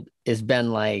world has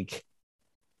been like,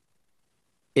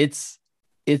 it's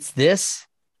this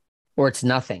or it's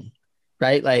nothing,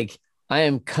 right? Like I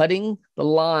am cutting the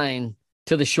line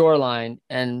to the shoreline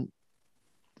and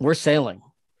we're sailing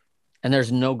and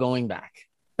there's no going back.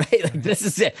 Right? Like this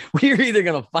is it. We're either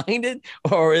going to find it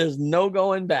or there's no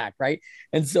going back. Right.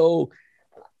 And so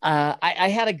I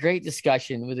had a great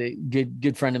discussion with a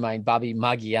good friend of mine, Bobby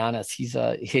Magianis. He's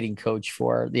a hitting coach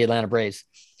for the Atlanta Braves.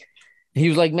 He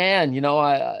was like, man,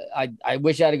 I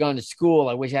wish I had gone to school.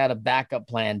 I wish I had a backup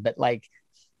plan, but like,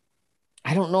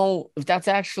 I don't know if that's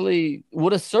actually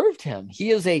would have served him.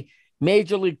 He is a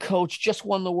major league coach, just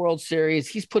won the World Series.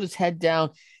 He's put his head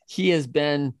down. He has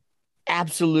been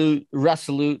absolute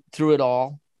resolute through it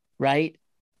all, right?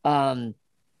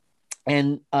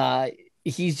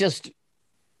 He's just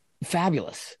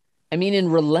fabulous. I mean,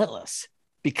 and relentless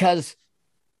because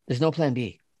there's no plan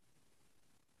B.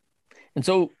 And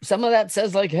so some of that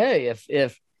says like, hey,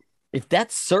 if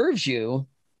that serves you,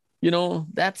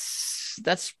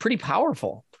 that's pretty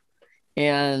powerful.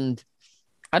 And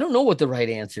I don't know what the right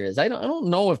answer is. I don't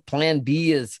know if plan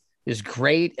B is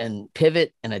great and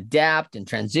pivot and adapt and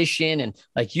transition. And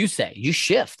like you say, you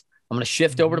shift. I'm going to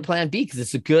shift over to plan B because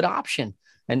it's a good option.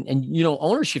 And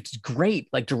ownership is great,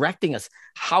 like directing us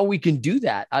how we can do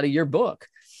that out of your book.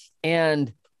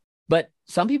 But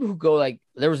some people who go like,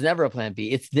 there was never a plan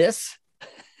B. It's this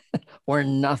or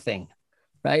nothing,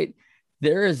 right?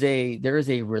 There is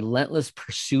a relentless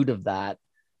pursuit of that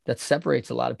separates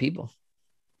a lot of people.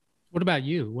 What about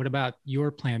you? What about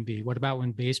your plan B? What about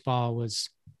when baseball was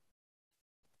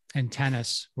and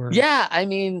tennis were? Yeah. I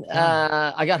mean,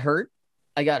 I got hurt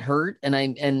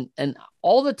and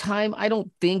all the time, I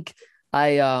don't think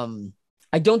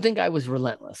I was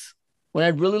relentless. When I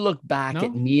really look back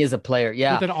at me as a player,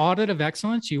 With an audit of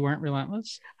excellence, you weren't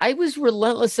relentless? I was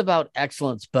relentless about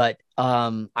excellence, but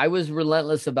I was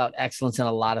relentless about excellence in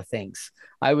a lot of things.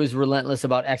 I was relentless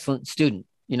about excellent student.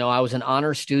 I was an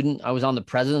honor student. I was on the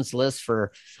president's list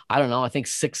for, I don't know, I think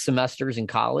 6 semesters in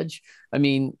college. I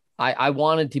mean, I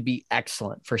wanted to be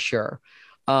excellent for sure.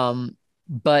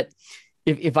 But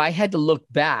if I had to look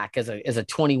back as a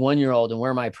 21-year-old and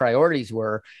where my priorities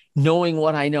were, knowing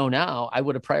what I know now, I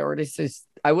would have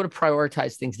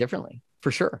prioritized things differently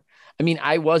for sure. I mean,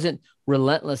 I wasn't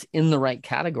relentless in the right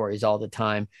categories all the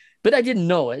time, but I didn't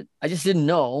know it. I just didn't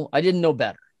know. I didn't know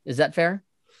better. Is that fair?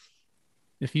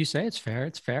 If you say it's fair,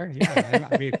 it's fair. Yeah.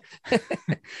 I mean,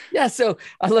 yeah. So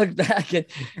I look back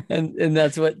and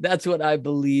that's what I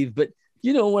believe. But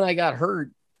when I got hurt,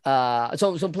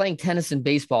 so playing tennis and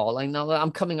baseball, like now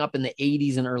I'm coming up in the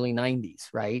 80s and early 90s,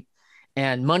 right?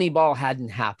 And Moneyball hadn't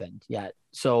happened yet.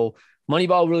 So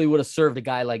Moneyball really would have served a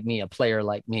guy like me, a player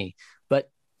like me. But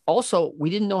also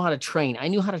we didn't know how to train. I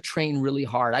knew how to train really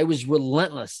hard. I was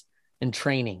relentless in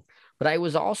training, but I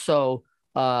was also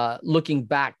looking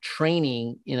back,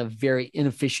 training in a very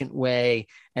inefficient way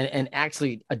and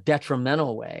actually a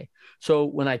detrimental way. So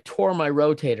when I tore my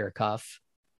rotator cuff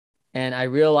and I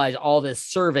realized all this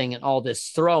serving and all this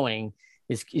throwing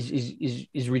is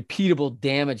repeatable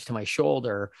damage to my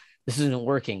shoulder, this isn't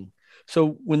working.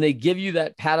 So when they give you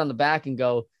that pat on the back and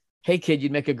go, hey kid,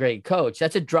 you'd make a great coach,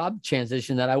 that's a job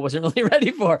transition that I wasn't really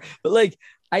ready for. But like,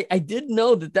 I did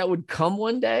know that would come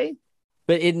one day,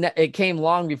 but it came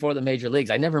long before the major leagues.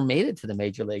 I never made it to the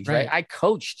major leagues, right? I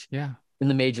coached in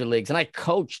the major leagues and I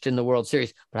coached in the World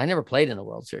Series, but I never played in the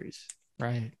World Series.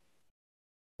 Right.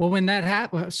 Well, when that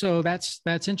happened, so that's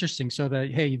interesting. So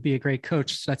that, hey, you'd be a great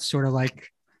coach. That's sort of like,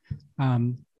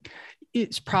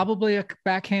 it's probably a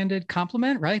backhanded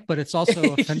compliment, right? But it's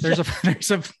also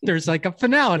there's like a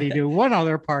finality to one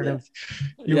other part of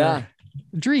your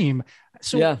dream.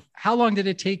 So how long did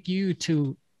it take you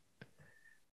to?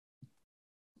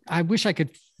 I wish I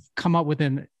could come up with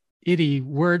an itty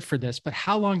word for this, but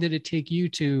how long did it take you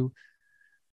to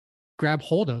grab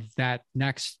hold of that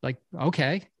next? Like,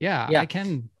 okay, I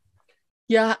can.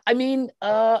 Yeah, I mean,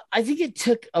 I think it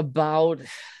took about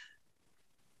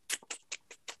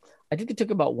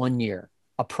 1 year,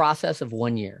 a process of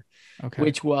 1 year,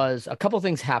 which was a couple of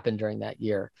things happened during that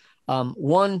year.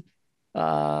 One,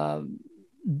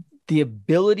 the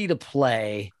ability to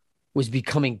play was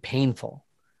becoming painful.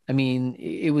 I mean,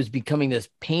 it was becoming this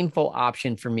painful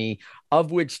option for me,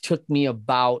 of which took me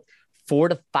about 4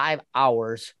 to 5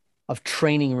 hours of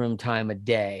training room time a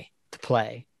day to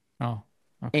play. Oh,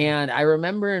 and I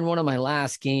remember in one of my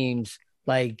last games,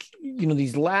 like,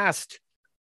 these last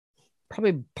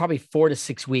probably 4 to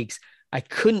 6 weeks, I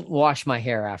couldn't wash my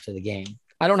hair after the game.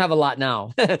 I don't have a lot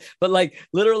now, but like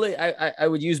literally I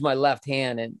would use my left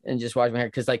hand and just wash my hair.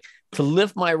 Cause like to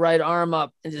lift my right arm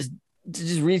up and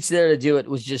just reach there to do it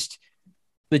was just,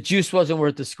 the juice wasn't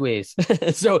worth the squeeze.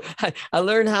 So I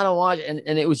learned how to wash and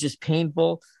it was just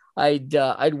painful.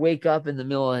 I'd wake up in the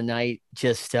middle of the night,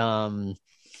 just in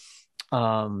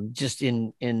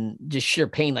just sheer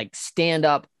pain, like stand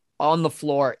up on the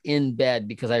floor in bed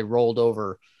because I rolled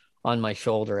over on my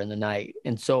shoulder in the night.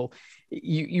 And so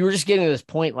you were just getting to this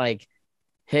point, like,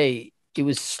 hey, it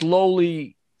was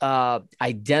slowly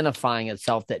identifying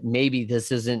itself that maybe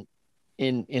this isn't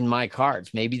in my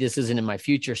cards. Maybe this isn't in my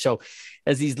future. So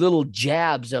as these little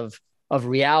jabs of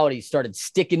reality started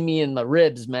sticking me in the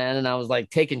ribs, man, and I was like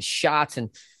taking shots and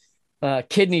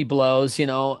kidney blows,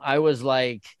 I was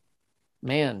like,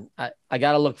 man, I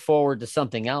got to look forward to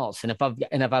something else. And if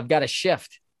I've got to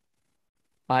shift,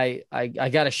 I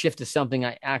got to shift to something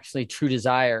I actually true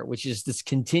desire, which is this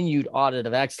continued audit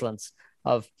of excellence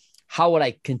of how would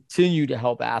I continue to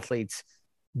help athletes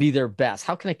be their best?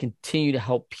 How can I continue to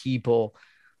help people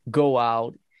go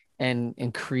out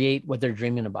and create what they're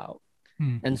dreaming about?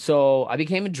 And so I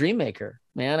became a dream maker,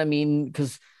 man. I mean,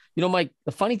 because, Mike,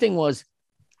 the funny thing was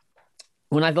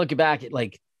when I look back at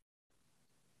like,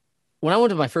 when I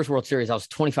went to my first World Series, I was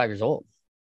 25 years old,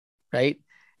 right?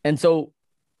 And so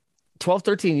 12,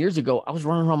 13 years ago, I was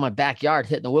running around my backyard,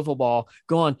 hitting the wiffle ball,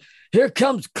 going, here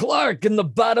comes Clark in the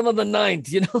bottom of the ninth.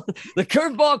 The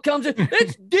curveball comes in,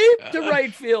 it's deep to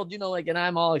right field, and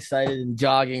I'm all excited and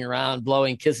jogging around,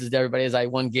 blowing kisses to everybody as I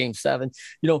won Game 7,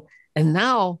 and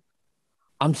now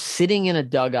I'm sitting in a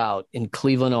dugout in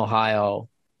Cleveland, Ohio.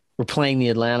 We're playing the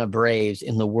Atlanta Braves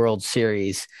in the World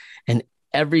Series, and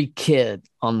every kid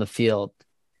on the field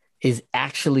is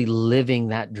actually living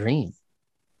that dream.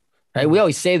 Right. We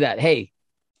always say that, hey,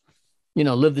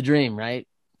 live the dream, right?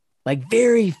 Like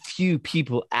very few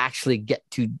people actually get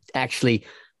to actually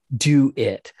do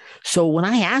it. So when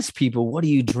I ask people, what are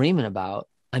you dreaming about?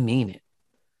 I mean it.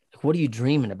 Like, what are you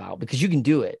dreaming about? Because you can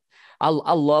do it. I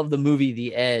love the movie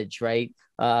The Edge, right?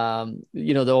 The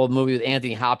old movie with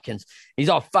Anthony Hopkins. He's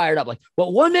all fired up, like,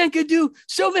 what one man could do,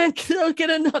 so can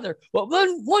another. What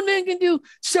one man can do,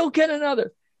 so can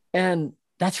another. And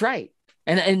that's right.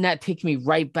 And that takes me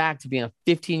right back to being a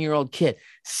 15-year-old kid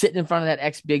sitting in front of that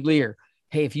ex-big leaguer.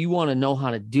 Hey, if you want to know how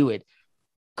to do it,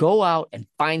 go out and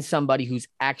find somebody who's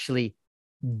actually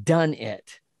done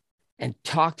it and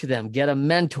talk to them, get a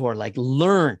mentor, like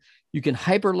learn. You can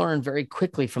hyper learn very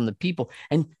quickly from the people.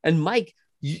 And Mike,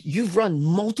 you've run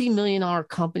multi-million-dollar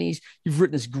companies. You've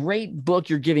written this great book.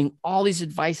 You're giving all these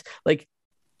advice. Like,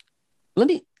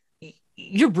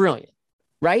 you're brilliant,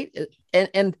 right?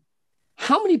 And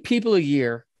how many people a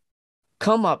year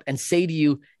come up and say to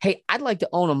you, hey, I'd like to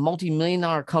own a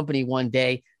multi-million-dollar company one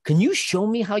day. Can you show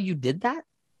me how you did that?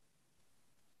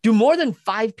 Do more than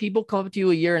 5 people come up to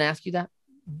you a year and ask you that?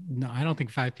 No, I don't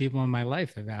think 5 people in my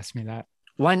life have asked me that.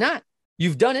 Why not?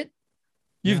 You've done it.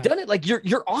 You've done it. Like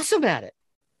you're awesome at it.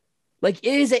 Like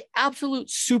it is an absolute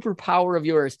superpower of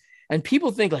yours. And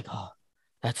people think like, oh,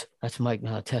 that's Mike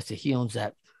Malatesta. He owns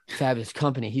that fabulous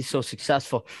company. He's so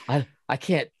successful. I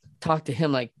can't talk to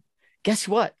him. Like, guess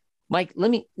what, Mike?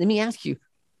 Let me ask you,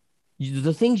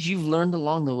 the things you've learned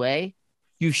along the way,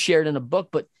 you've shared in a book.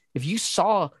 But if you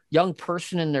saw a young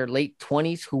person in their late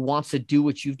 20s who wants to do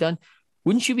what you've done,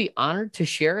 wouldn't you be honored to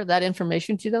share that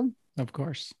information to them? Of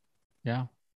course. Yeah.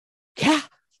 Yeah.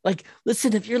 Like,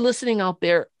 listen, if you're listening out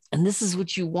there and this is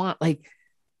what you want, like,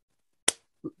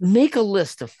 make a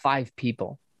list of 5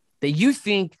 people that you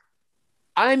think,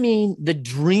 I mean, the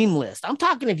dream list. I'm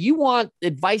talking if you want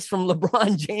advice from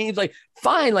LeBron James, like,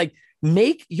 fine, like,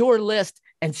 make your list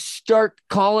and start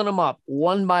calling them up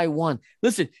one by one.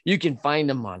 Listen, you can find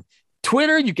them on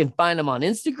Twitter. You can find them on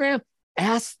Instagram.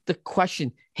 Ask the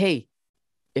question, hey,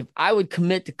 if I would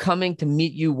commit to coming to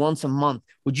meet you once a month,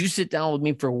 would you sit down with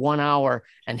me for 1 hour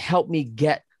and help me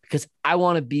get, because I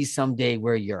want to be someday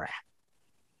where you're at.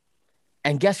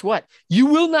 And guess what? You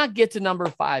will not get to number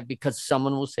 5 because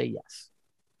someone will say yes.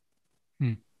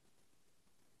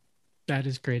 That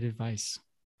is great advice.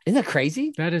 Isn't that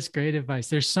crazy? That is great advice.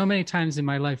 There's so many times in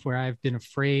my life where I've been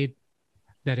afraid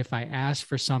that if I ask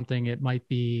for something, it might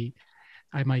be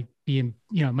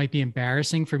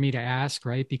embarrassing for me to ask,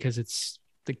 right? Because it's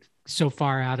like so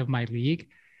far out of my league.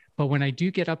 But when I do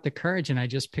get up the courage and I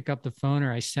just pick up the phone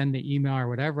or I send the email or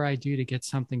whatever I do to get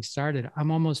something started,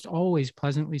 I'm almost always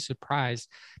pleasantly surprised.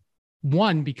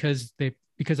 One, because I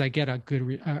get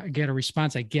a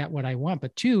response, I get what I want.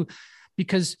 But 2,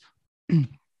 because I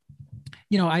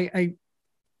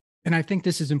think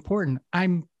this is important.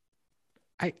 I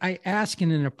ask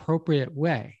in an appropriate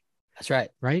way. That's right.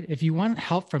 Right. If you want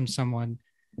help from someone,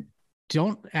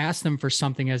 don't ask them for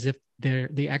something as if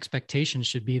the expectation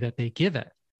should be that they give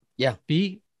it. Yeah.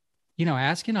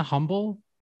 Ask in a humble,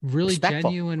 really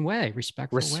genuine way,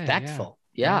 respectful way.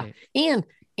 Yeah. Right.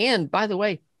 And by the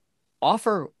way,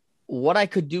 offer what I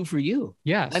could do for you.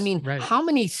 Yes. I mean, right. How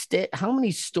many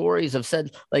stories have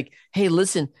said like, hey,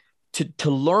 listen,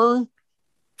 to learn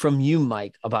from you,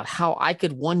 Mike, about how I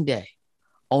could one day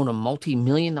own a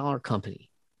multi-million-dollar company.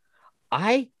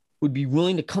 I would be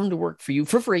willing to come to work for you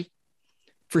for free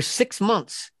for 6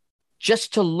 months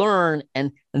just to learn.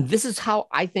 And this is how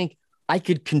I think I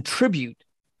could contribute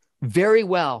very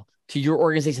well to your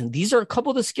organization. These are a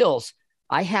couple of the skills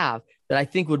I have that I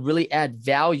think would really add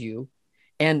value.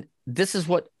 And this is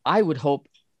what I would hope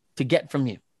to get from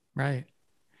you. Right.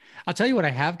 I'll tell you what I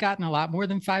have gotten a lot more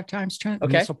than 5 times, Trent.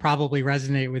 Okay. This will probably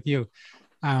resonate with you.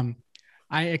 I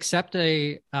accept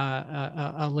a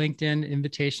LinkedIn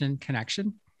invitation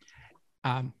connection.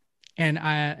 And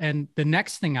the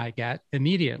next thing I get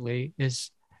immediately is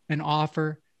an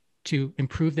offer to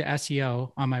improve the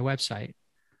SEO on my website.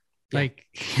 Yeah. Like,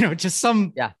 just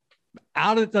some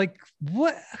out of like,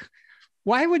 what,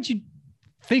 why would you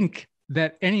think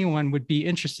that anyone would be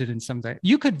interested in something?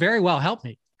 You could very well help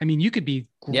me. I mean, you could be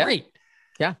great.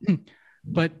 Yeah.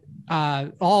 But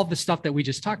all the stuff that we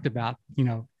just talked about,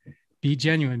 be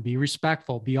genuine, be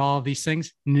respectful, be all of these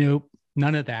things. Nope.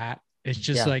 None of that. It's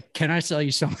just like, can I sell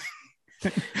you something?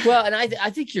 Well, and I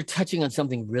think you're touching on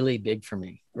something really big for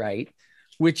me, right?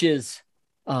 Which is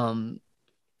big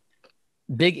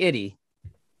itty,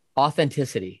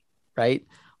 authenticity, right?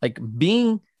 Like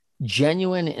being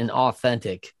genuine and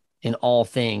authentic in all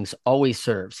things always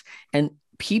serves. And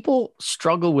people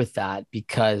struggle with that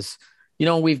because,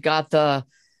 we've got the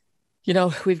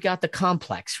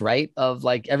complex, right? Of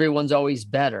like, everyone's always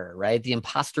better, right? The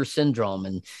imposter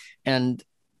syndrome. And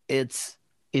it's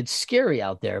scary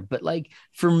out there. But like,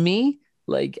 for me,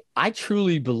 like, I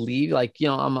truly believe, like,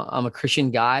 I'm a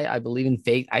Christian guy. I believe in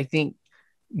faith. I think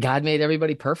God made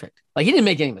everybody perfect. Like, he didn't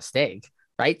make any mistake,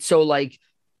 right? So like,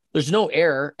 there's no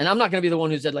error. And I'm not going to be the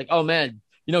one who said like, oh man,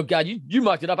 God, you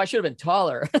mucked it up. I should have been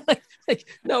taller. like,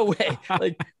 no way.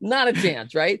 Like, not a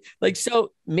chance, right? Like,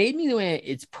 so made me the way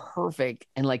it's perfect.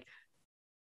 And like,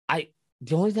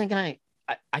 the only thing I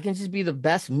can just be the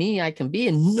best me I can be,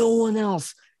 and no one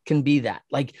else can be that.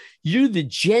 Like, you're the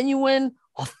genuine,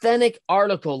 authentic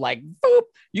article, like, boop,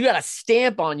 you got a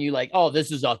stamp on you, like, oh,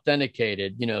 this is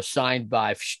authenticated, signed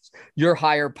by your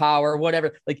higher power,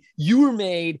 whatever. Like, you were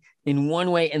made in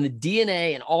one way, and the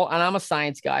DNA and I'm a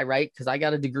science guy, right? Because I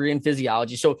got a degree in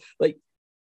physiology. So like,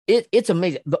 it's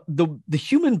amazing. The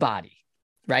human body,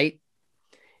 right,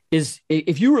 is,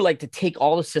 if you were like to take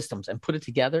all the systems and put it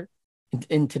together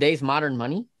in today's modern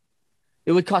money,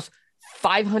 it would cost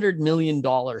 $500 million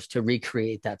to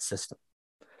recreate that system.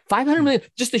 500 million,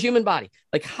 just the human body,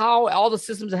 like how all the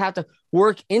systems that have to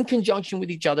work in conjunction with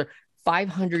each other,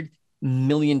 $500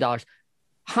 million.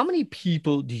 How many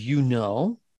people do you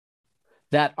know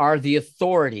that are the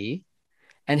authority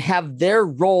and have their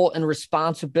role and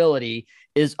responsibility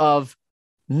is of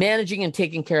managing and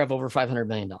taking care of over $500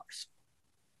 million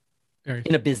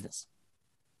in a business.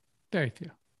 Very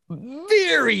few.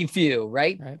 Very few,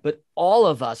 right? But all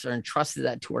of us are entrusted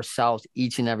that to ourselves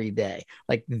each and every day.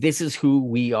 Like, this is who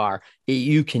we are.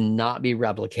 You cannot be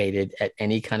replicated at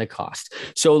any kind of cost.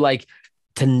 So like,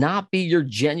 to not be your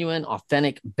genuine,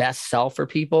 authentic, best self for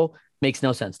people makes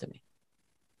no sense to me.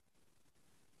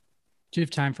 Do you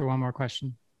have time for one more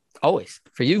question? Always.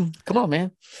 For you. Come on,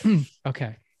 man.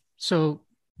 Okay. So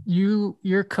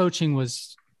your coaching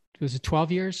was it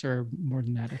 12 years or more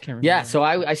than that? I can't remember. Yeah. So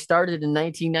I started in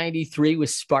 1993 with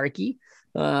Sparky,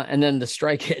 and then the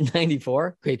strike hit in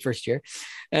 94. Great first year.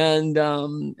 And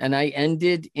I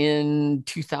ended in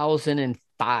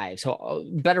 2005. So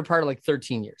better part of like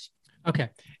 13 years. Okay.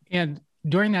 And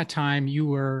during that time, you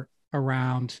were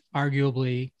around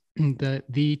arguably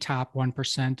the top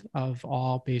 1% of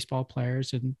all baseball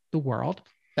players in the world.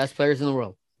 Best players in the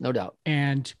world, no doubt.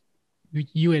 And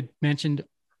you had mentioned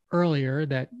earlier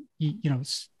that,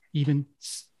 even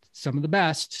some of the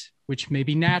best, which may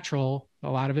be natural, a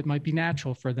lot of it might be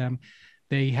natural for them.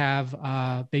 They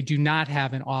do not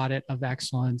have an audit of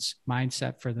excellence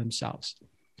mindset for themselves.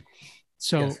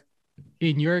 So yes.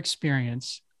 In your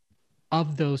experience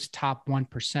of those top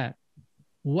 1%,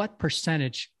 what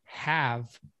percentage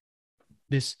have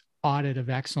this audit of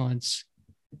excellence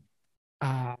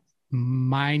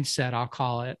mindset, I'll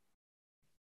call it?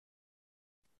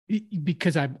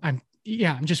 Because I'm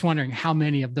just wondering how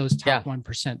many of those top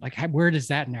 1%, like where does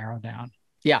that narrow down?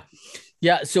 Yeah.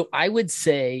 So I would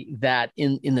say that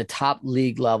in the top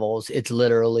league levels, it's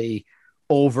literally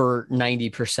over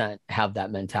 90% have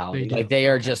that mentality. Like they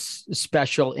are just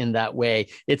special in that way.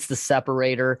 It's the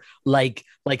separator, like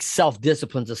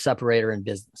self-discipline's a separator in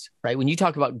business, right? When you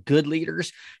talk about good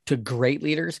leaders to great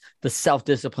leaders, the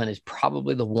self-discipline is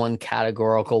probably the one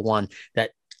categorical one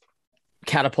that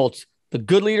catapults the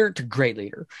good leader to great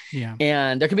leader. Yeah.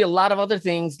 And there could be a lot of other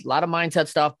things, a lot of mindset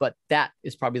stuff, but that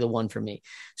is probably the one for me.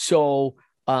 So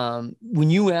when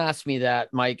you asked me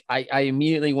that, Mike, I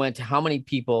immediately went to how many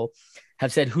people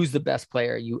have said, who's the best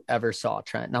player you ever saw,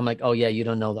 Trent? And I'm like, oh yeah, you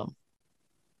don't know them.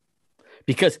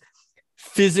 Because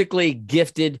physically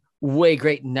gifted, way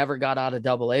great, never got out of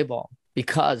AA ball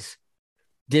because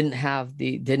didn't have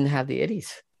the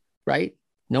itties, right?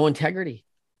 No integrity,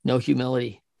 no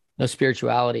humility, no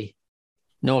spirituality,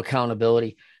 no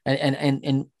accountability.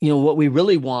 And what we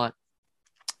really want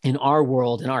in our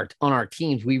world and on our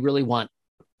teams, we really want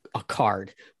a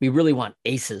card. We really want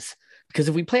aces, because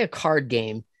if we play a card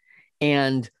game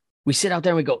and we sit out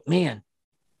there and we go, man,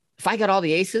 if I got all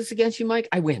the aces against you, Mike,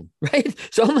 I win, right?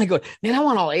 So I'm like, going, man, I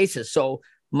want all aces. So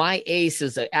my ACE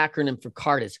is an acronym for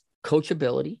card is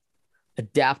coachability,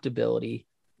 adaptability,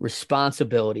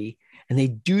 responsibility. And they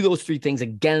do those three things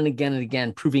again and again and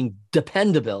again, proving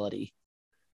dependability.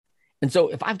 And so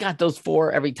if I've got those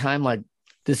four every time, like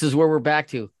this is where we're back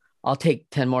to, I'll take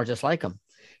 10 more just like them.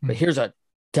 Mm-hmm. But here's a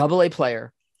AA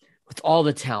player with all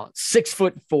the talent,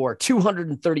 6'4",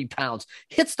 230 pounds,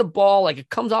 hits the ball like it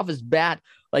comes off his bat,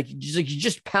 like you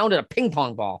just pounded a ping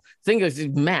pong ball. Thing is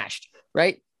mashed,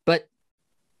 right? But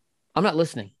I'm not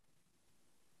listening.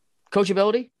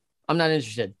 Coachability, I'm not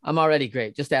interested. I'm already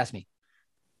great. Just ask me.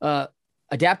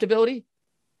 Adaptability,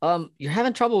 you're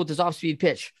having trouble with this off-speed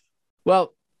pitch.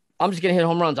 Well, I'm just going to hit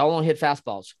home runs. I won't hit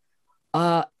fastballs.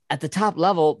 At the top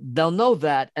level, they'll know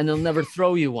that and they'll never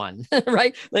throw you one,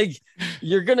 right? Like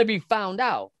you're going to be found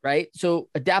out, right? So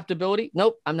adaptability,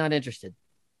 nope, I'm not interested.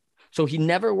 So he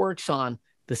never works on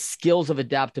the skills of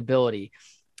adaptability.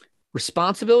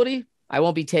 Responsibility, I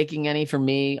won't be taking any from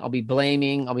me. I'll be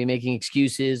blaming. I'll be making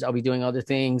excuses. I'll be doing other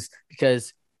things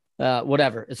because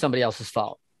whatever, it's somebody else's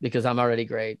fault because I'm already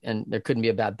great and there couldn't be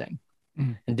a bad thing.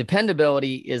 Mm. And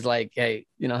dependability is like, hey,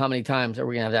 how many times are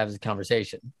we going to have this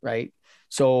conversation, right?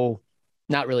 So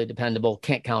not really dependable,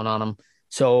 can't count on them.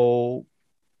 So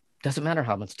doesn't matter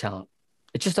how much talent.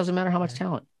 It just doesn't matter how much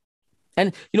talent.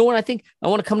 And you know what? I think I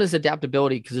want to come to this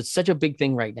adaptability because it's such a big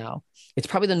thing right now. It's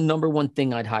probably the number one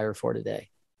thing I'd hire for today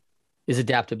is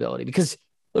adaptability, because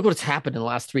look what's happened in the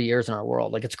last 3 years in our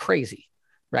world. Like it's crazy,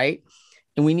 right?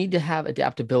 And we need to have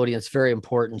adaptability. It's very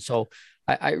important. So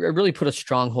I really put a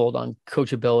stronghold on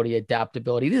coachability,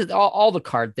 adaptability. These are all the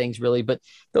card things really, but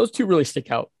those two really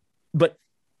stick out. But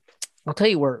I'll tell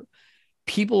you where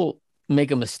people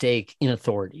make a mistake in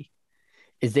authority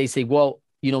is they say, well,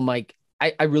 Mike,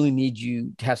 I really need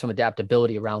you to have some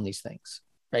adaptability around these things,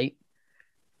 right?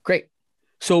 Great.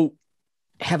 So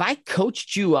have I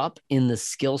coached you up in the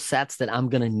skill sets that I'm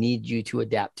going to need you to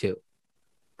adapt to,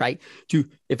 right?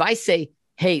 If I say,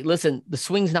 hey, listen, the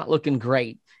swing's not looking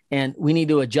great and we need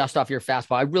to adjust off your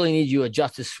fastball. I really need you to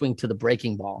adjust the swing to the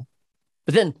breaking ball.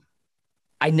 But then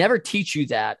I never teach you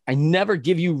that. I never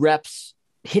give you reps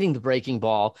hitting the breaking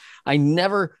ball. I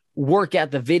never work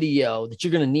at the video that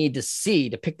you're going to need to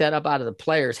see to pick that up out of the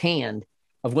player's hand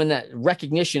of when that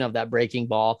recognition of that breaking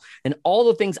ball and all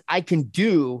the things I can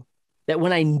do that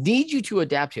when I need you to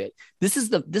adapt to it. This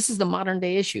is the modern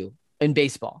day issue in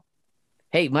baseball.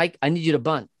 Hey, Mike, I need you to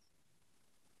bunt.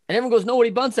 And everyone goes,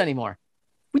 nobody bunts anymore.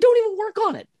 We don't even work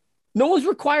on it. No one's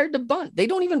required to bunt. They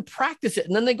don't even practice it.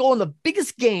 And then they go on the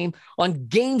biggest game on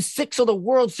game 6 of the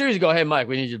World Series and go, hey, Mike,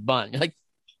 we need you to bunt. You're like,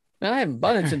 man, I haven't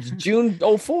bunted since June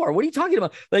 04. What are you talking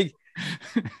about? Like,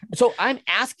 so I'm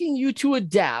asking you to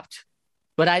adapt,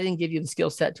 but I didn't give you the skill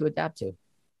set to adapt to.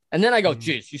 And then I go,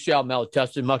 geez, you see how Mel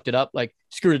tested, mucked it up, like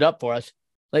screwed it up for us.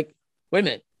 Like, wait a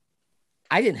minute.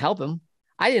 I didn't help him.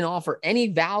 I didn't offer any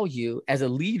value as a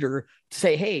leader to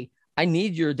say, hey, I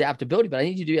need your adaptability, but I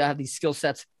need you to have these skill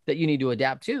sets that you need to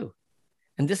adapt to.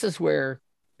 And this is where,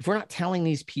 if we're not telling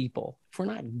these people, if we're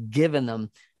not giving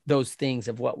them those things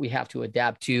of what we have to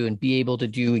adapt to and be able to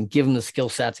do and give them the skill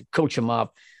sets and coach them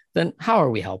up, then how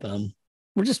are we helping them?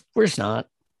 We're just not.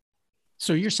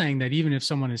 So you're saying that even if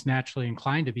someone is naturally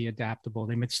inclined to be adaptable,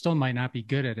 they still might not be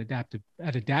good at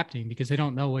adapting because they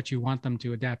don't know what you want them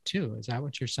to adapt to. Is that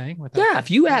what you're saying? Yeah.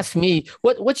 If you ask me,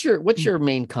 what's your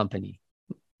main company,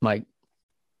 Mike?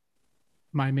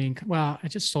 My main, well, I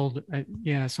just sold. So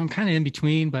I'm kind of in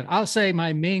between, but I'll say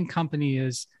my main company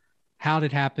is How'd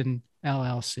It Happen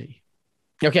LLC.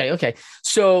 Okay.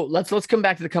 So let's come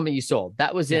back to the company you sold.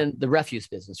 That was in the refuse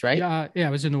business, right? Yeah, it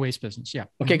was in the waste business. Yeah.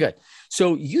 Okay, good.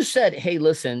 So you said, hey,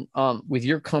 listen, with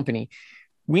your company,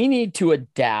 we need to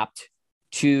adapt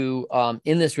to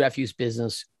in this refuse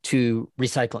business to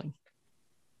recycling.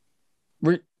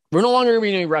 We're no longer going to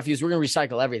be doing refuse. We're going to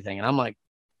recycle everything. And I'm like,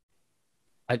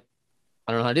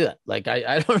 I don't know how to do that. Like,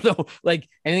 I don't know like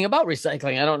anything about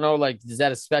recycling. I don't know, like, is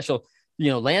that a special,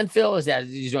 landfill? Is that,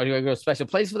 do I go to a special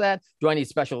place for that? Do I need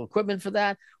special equipment for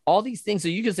that? All these things. So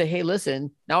you can say, hey,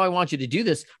 listen, now I want you to do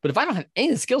this. But if I don't have any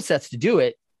of the skill sets to do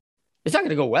it, it's not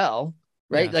going to go well,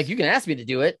 right? Yes. Like, you can ask me to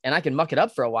do it and I can muck it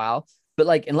up for a while. But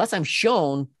like, unless I'm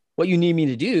shown what you need me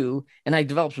to do and I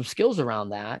develop some skills around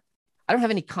that, I don't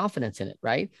have any confidence in it,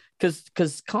 right?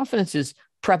 Because confidence is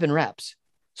prep and reps.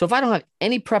 So if I don't have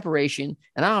any preparation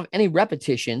and I don't have any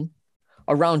repetition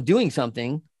around doing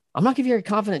something, I'm not going to be very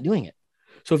confident doing it.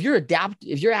 So if you're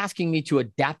asking me to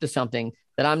adapt to something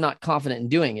that I'm not confident in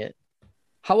doing it,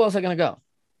 how well is that going to go?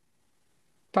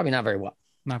 Probably not very well.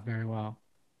 Not very well.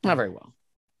 Not very well.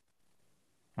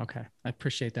 Okay. I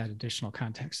appreciate that additional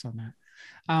context on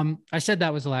that. I said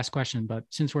that was the last question, but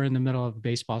since we're in the middle of a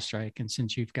baseball strike and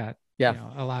since you've got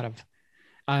a lot of,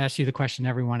 I'll ask you the question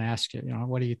everyone asks you,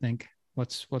 what do you think?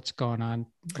 What's going on?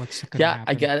 What's going to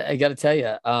happen? I got to tell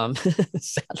you,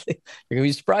 sadly, you're going to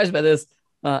be surprised by this.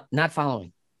 Not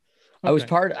following. Okay. I was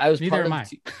part of, I was part of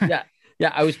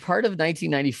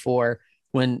 1994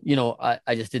 when,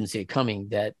 I just didn't see it coming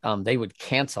that, they would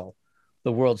cancel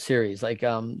the World Series. Like,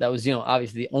 that was,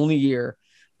 obviously the only year,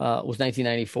 was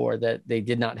 1994 that they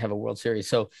did not have a World Series.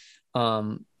 So,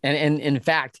 and in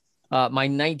fact, my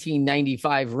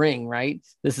 1995 ring, right?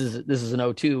 This is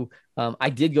an 02. I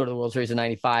did go to the World Series in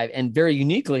 95, and very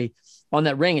uniquely on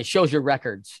that ring, it shows your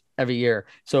records every year.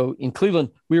 So in Cleveland,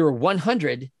 we were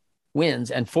 100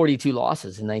 wins and 42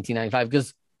 losses in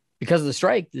 1995 because of the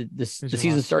strike. The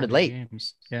season started late.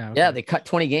 Games. Yeah. Okay. Yeah. They cut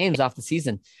 20 games off the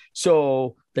season.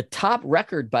 So the top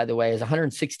record, by the way, is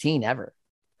 116 ever.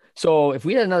 So if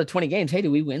we had another 20 games, hey,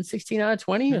 do we win 16 out of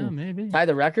 20 and maybe tie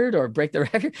the record or break the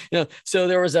record? So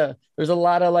there's a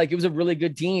lot of it was a really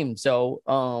good team. So,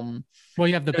 well,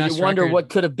 you have the best. You wonder record. what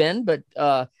could have been, but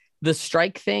the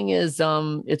strike thing is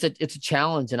it's a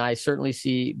challenge, and I certainly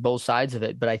see both sides of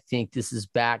it. But I think this is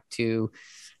back to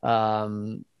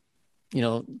clarity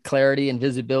and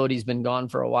visibility has been gone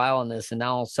for a while on this, and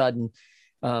now all of a sudden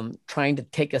trying to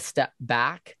take a step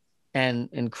back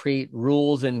and create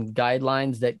rules and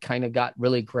guidelines that kind of got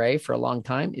really gray for a long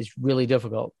time is really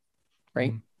difficult,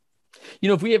 right?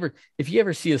 Mm-hmm. If you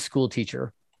ever see a school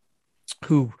teacher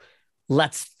who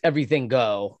lets everything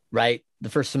go, right, the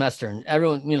first semester, and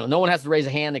everyone, no one has to raise a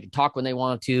hand, they can talk when they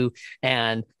want to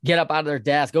and get up out of their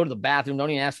desk, go to the bathroom, don't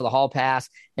even ask for the hall pass,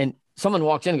 and someone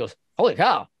walks in and goes, holy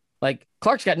cow, like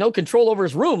Clark's got no control over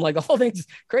his room, like the whole thing's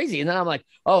crazy. And then I'm like,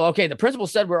 oh, okay, the principal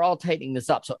said we're all tightening this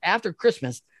up. So after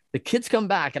Christmas, the kids come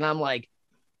back and I'm like,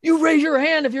 you raise your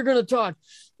hand if you're going to talk.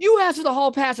 You ask for the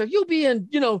hall pass or you'll be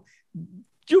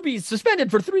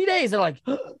suspended for 3 days. They're like,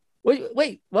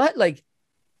 wait, what? Like,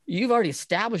 you've already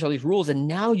established all these rules and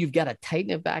now you've got to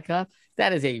tighten it back up.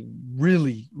 That is a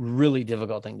really, really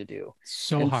difficult thing to do.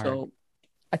 So And hard. so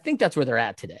I think that's where they're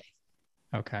at today.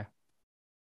 Okay.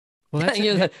 Well, that's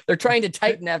they're trying to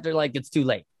tighten after like it's too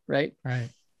late, right? right.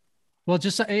 Well,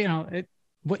 just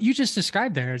what you just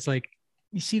described there is like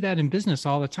you see that in business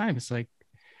all the time. It's like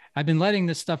I've been letting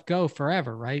this stuff go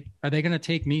forever, right? Are they going to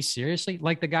take me seriously?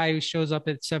 Like the guy who shows up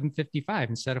at 7:55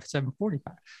 instead of 7:45.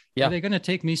 Yeah. Are they going to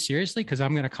take me seriously? Because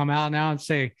I'm going to come out now and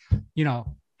say,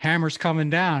 hammer's coming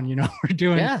down. We're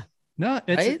doing. Yeah. No,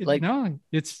 it's right? no,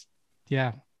 it's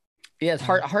yeah. Yeah, it's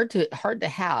hard to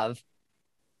have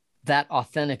that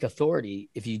authentic authority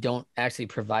if you don't actually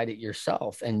provide it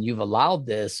yourself, and you've allowed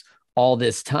this all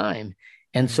this time.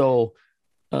 And so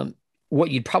what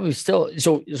you'd probably so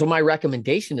my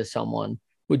recommendation to someone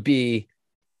would be,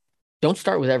 don't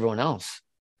start with everyone else,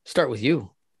 start with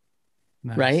you.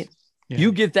 Nice. Right? Yeah.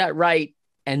 You get that right.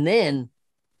 And then,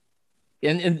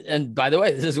 and by the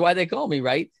way, this is why they call me,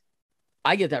 right?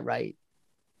 I get that right.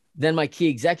 Then my key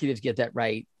executives get that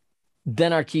right.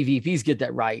 Then our key VPs get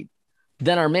that right.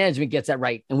 Then our management gets that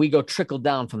right. And we go trickle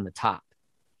down from the top.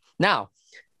 Now,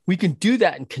 we can do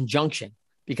that in conjunction,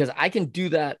 because I can do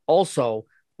that also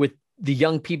with the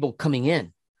young people coming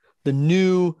in, the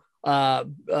new,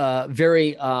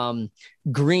 very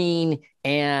green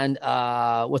and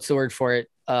what's the word for it?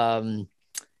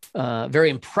 Very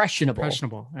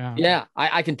impressionable. Yeah.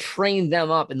 I can train them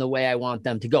up in the way I want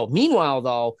them to go. Meanwhile,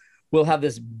 though, we'll have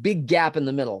this big gap in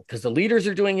the middle because the leaders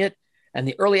are doing it and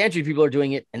the early entry people are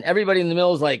doing it. And everybody in the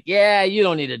middle is like, yeah, you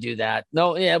don't need to do that.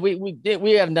 No, yeah,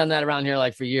 we haven't done that around here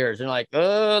like for years. And like,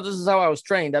 oh, this is how I was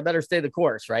trained. I better stay the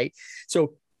course, right?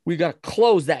 So we got to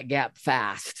close that gap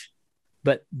fast.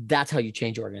 But that's how you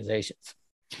change organizations.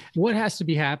 What has to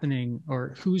be happening,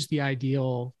 or who's the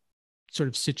ideal sort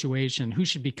of situation? Who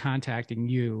should be contacting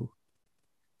you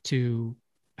to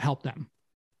help them?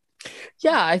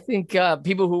 Yeah, I think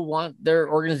people who want their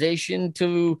organization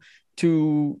to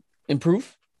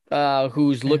improve,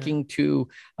 who's looking to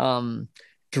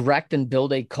direct and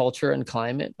build a culture and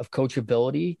climate of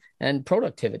coachability and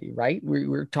productivity, right?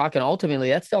 We're talking ultimately,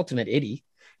 that's the ultimate IDI,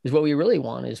 is what we really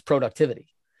want is productivity.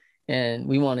 And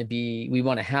we want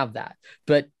to have that.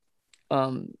 But,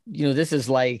 this is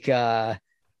like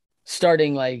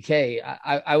starting like, hey,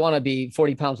 I want to be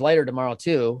 40 pounds lighter tomorrow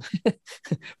too.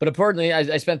 But importantly,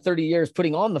 I spent 30 years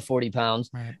putting on the 40 pounds.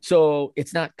 Right. So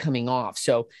it's not coming off.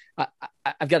 So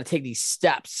I've got to take these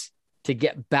steps to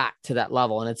get back to that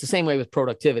level. And it's the same way with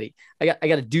productivity. I got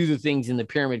to do the things in the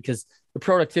pyramid because the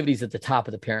productivity is at the top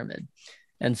of the pyramid.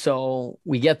 And so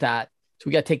we get that. So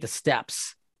we got to take the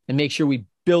steps and make sure we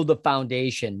build the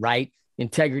foundation, right?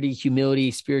 Integrity,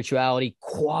 humility, spirituality,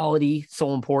 quality,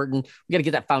 so important. We got to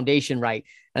get that foundation right,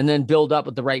 and then build up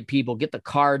with the right people, get the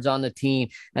cards on the team,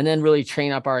 and then really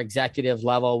train up our executive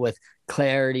level with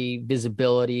clarity,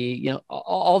 visibility,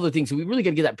 all the things. So we really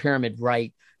got to get that pyramid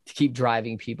right to keep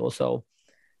driving people. So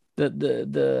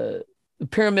the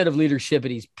pyramid of leadership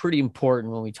is pretty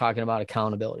important when we're talking about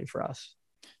accountability for us.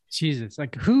 Jesus,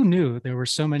 like who knew there were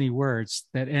so many words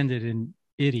that ended in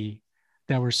IDI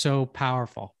that were so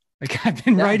powerful? Like I've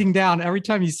been writing down every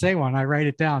time you say one, I write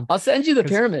it down. I'll send you the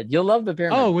pyramid. You'll love the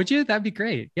pyramid. Oh, would you? That'd be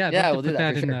great. Yeah. We'll do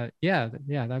that. Yeah.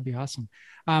 That'd be awesome.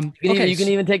 You can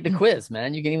even take the quiz,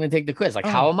 man. You can even take the quiz. Like,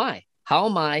 how am I? How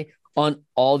am I on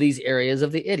all these areas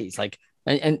of the IDIs? Like,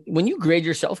 and when you grade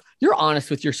yourself, you're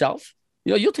honest with yourself.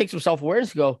 You'll take some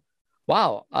self-awareness and go,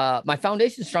 wow, my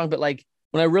foundation's strong. But like,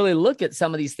 when I really look at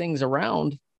some of these things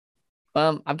around,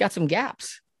 I've got some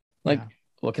gaps. Like,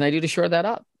 what can I do to shore that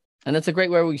up? And that's a great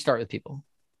way we start with people.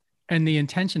 And the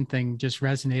intention thing just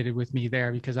resonated with me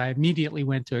there because I immediately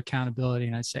went to accountability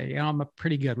and I say, I'm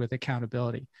pretty good with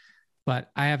accountability,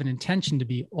 but I have an intention to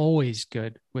be always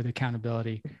good with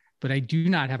accountability, but I do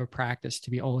not have a practice to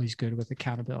be always good with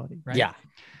accountability. Right. Yeah.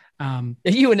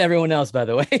 You and everyone else, by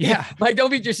the way. Yeah. Like,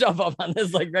 don't beat yourself up on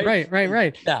this. Like,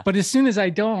 right. Yeah. But as soon as I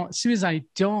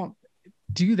don't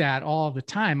do that all the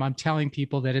time, I'm telling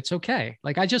people that it's okay.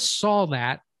 Like I just saw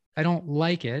that. I don't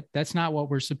like it. That's not what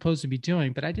we're supposed to be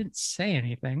doing, but I didn't say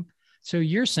anything. So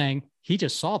you're saying he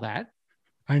just saw that.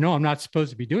 I know I'm not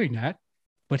supposed to be doing that,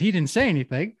 but he didn't say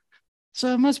anything.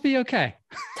 So it must be okay.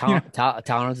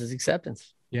 Tolerance is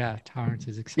acceptance. Yeah. Tolerance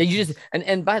is acceptance. Yeah. You just,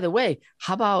 and by the way,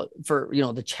 how about for,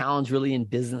 the challenge really in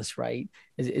business, right?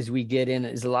 As we get in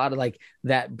is a lot of like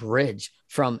that bridge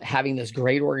from having this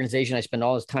great organization I spend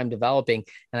all this time developing,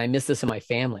 and I miss this in my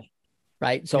family.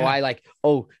 Right. So I like,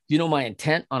 my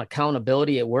intent on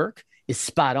accountability at work is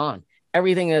spot on.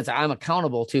 Everything that I'm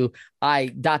accountable to, I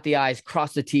dot the I's,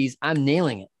 cross the T's, I'm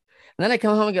nailing it. And then I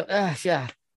come home and go,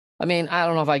 I mean, I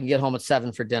don't know if I can get home at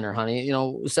 7 for dinner, honey.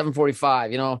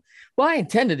 7:45. Well, I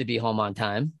intended to be home on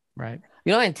time. Right.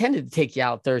 I intended to take you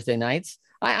out Thursday nights.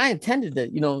 I intended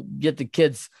to, get the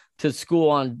kids to school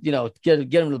on, get them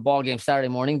to the ball game Saturday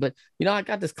morning. But, I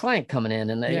got this client coming in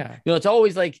and it's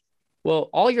always like, well,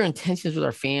 all your intentions with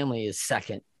our family is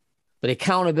second, but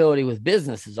accountability with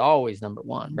business is always number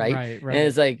one. Right. Right. And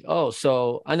it's like, oh,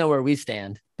 so I know where we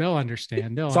stand. They'll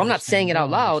understand. I'm not saying it out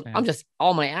loud. I'm just,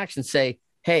 all my actions say,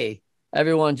 hey,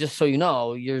 everyone, just so you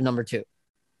know, you're number 2.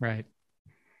 Right.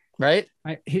 Right.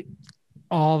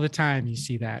 All the time you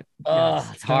see that. Oh,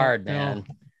 it's hard, man.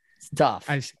 It's tough.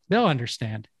 They'll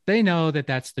understand. They know that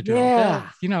that's the drill. Yeah.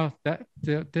 That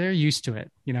they're used to it.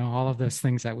 All of those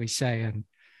things that we say, and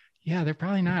they're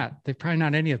probably not. They're probably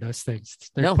not any of those things.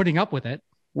 They're putting up with it.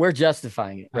 We're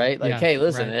justifying it, right? Like, hey,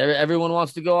 listen, everyone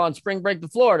wants to go on spring break to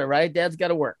Florida, right? Dad's got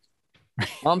to work.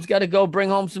 Mom's got to go bring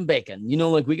home some bacon.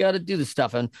 Like we got to do this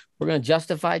stuff, and we're going to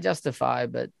justify,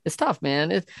 but it's tough,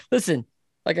 man. Listen.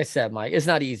 Like I said, Mike, it's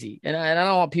not easy. And I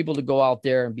don't want people to go out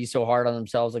there and be so hard on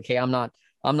themselves. Like, hey, I'm not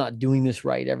doing this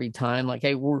right every time. Like,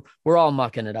 hey, we're all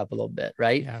mucking it up a little bit.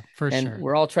 Right. Yeah, for sure. And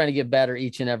we're all trying to get better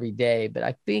each and every day. But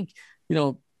I think,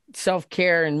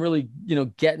 self-care and really,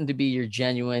 getting to be your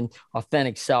genuine,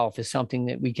 authentic self is something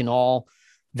that we can all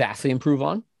vastly improve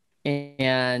on.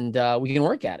 And we can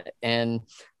work at it. And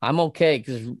I'm okay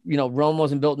because, Rome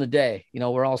wasn't built in a day.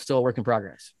 We're all still a work in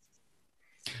progress.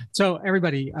 So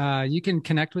everybody, you can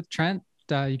connect with Trent.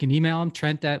 You can email him,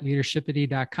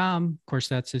 trent@leadershipity.com. Of course,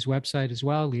 that's his website as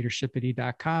well,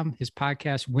 leadershipity.com. His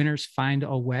podcast, Winners Find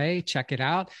a Way. Check it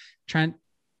out. Trent,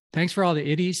 thanks for all the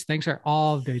itties. Thanks for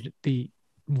all the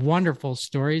wonderful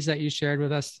stories that you shared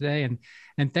with us today.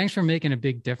 And thanks for making a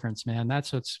big difference, man.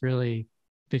 That's what's really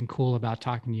been cool about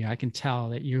talking to you. I can tell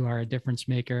that you are a difference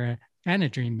maker and a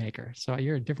dream maker. So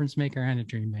you're a difference maker and a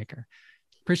dream maker.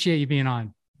 Appreciate you being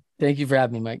on. Thank you for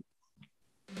having me, Mike.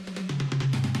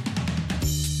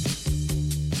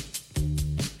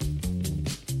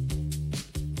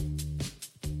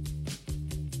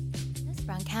 This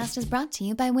broadcast is brought to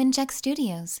you by Wincheck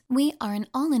Studios. We are an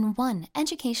all-in-one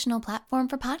educational platform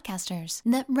for podcasters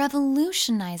that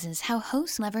revolutionizes how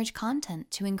hosts leverage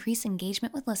content to increase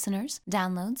engagement with listeners,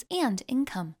 downloads, and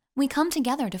income. We come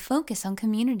together to focus on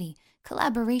community,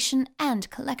 collaboration, and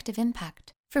collective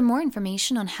impact. For more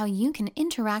information on how you can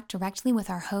interact directly with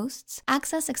our hosts,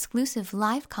 access exclusive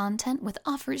live content with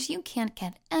offers you can't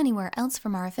get anywhere else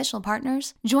from our official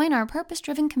partners, join our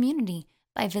purpose-driven community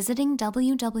by visiting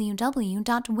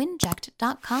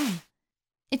www.winject.com.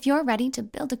 If you're ready to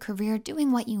build a career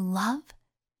doing what you love,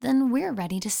 then we're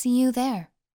ready to see you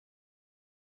there.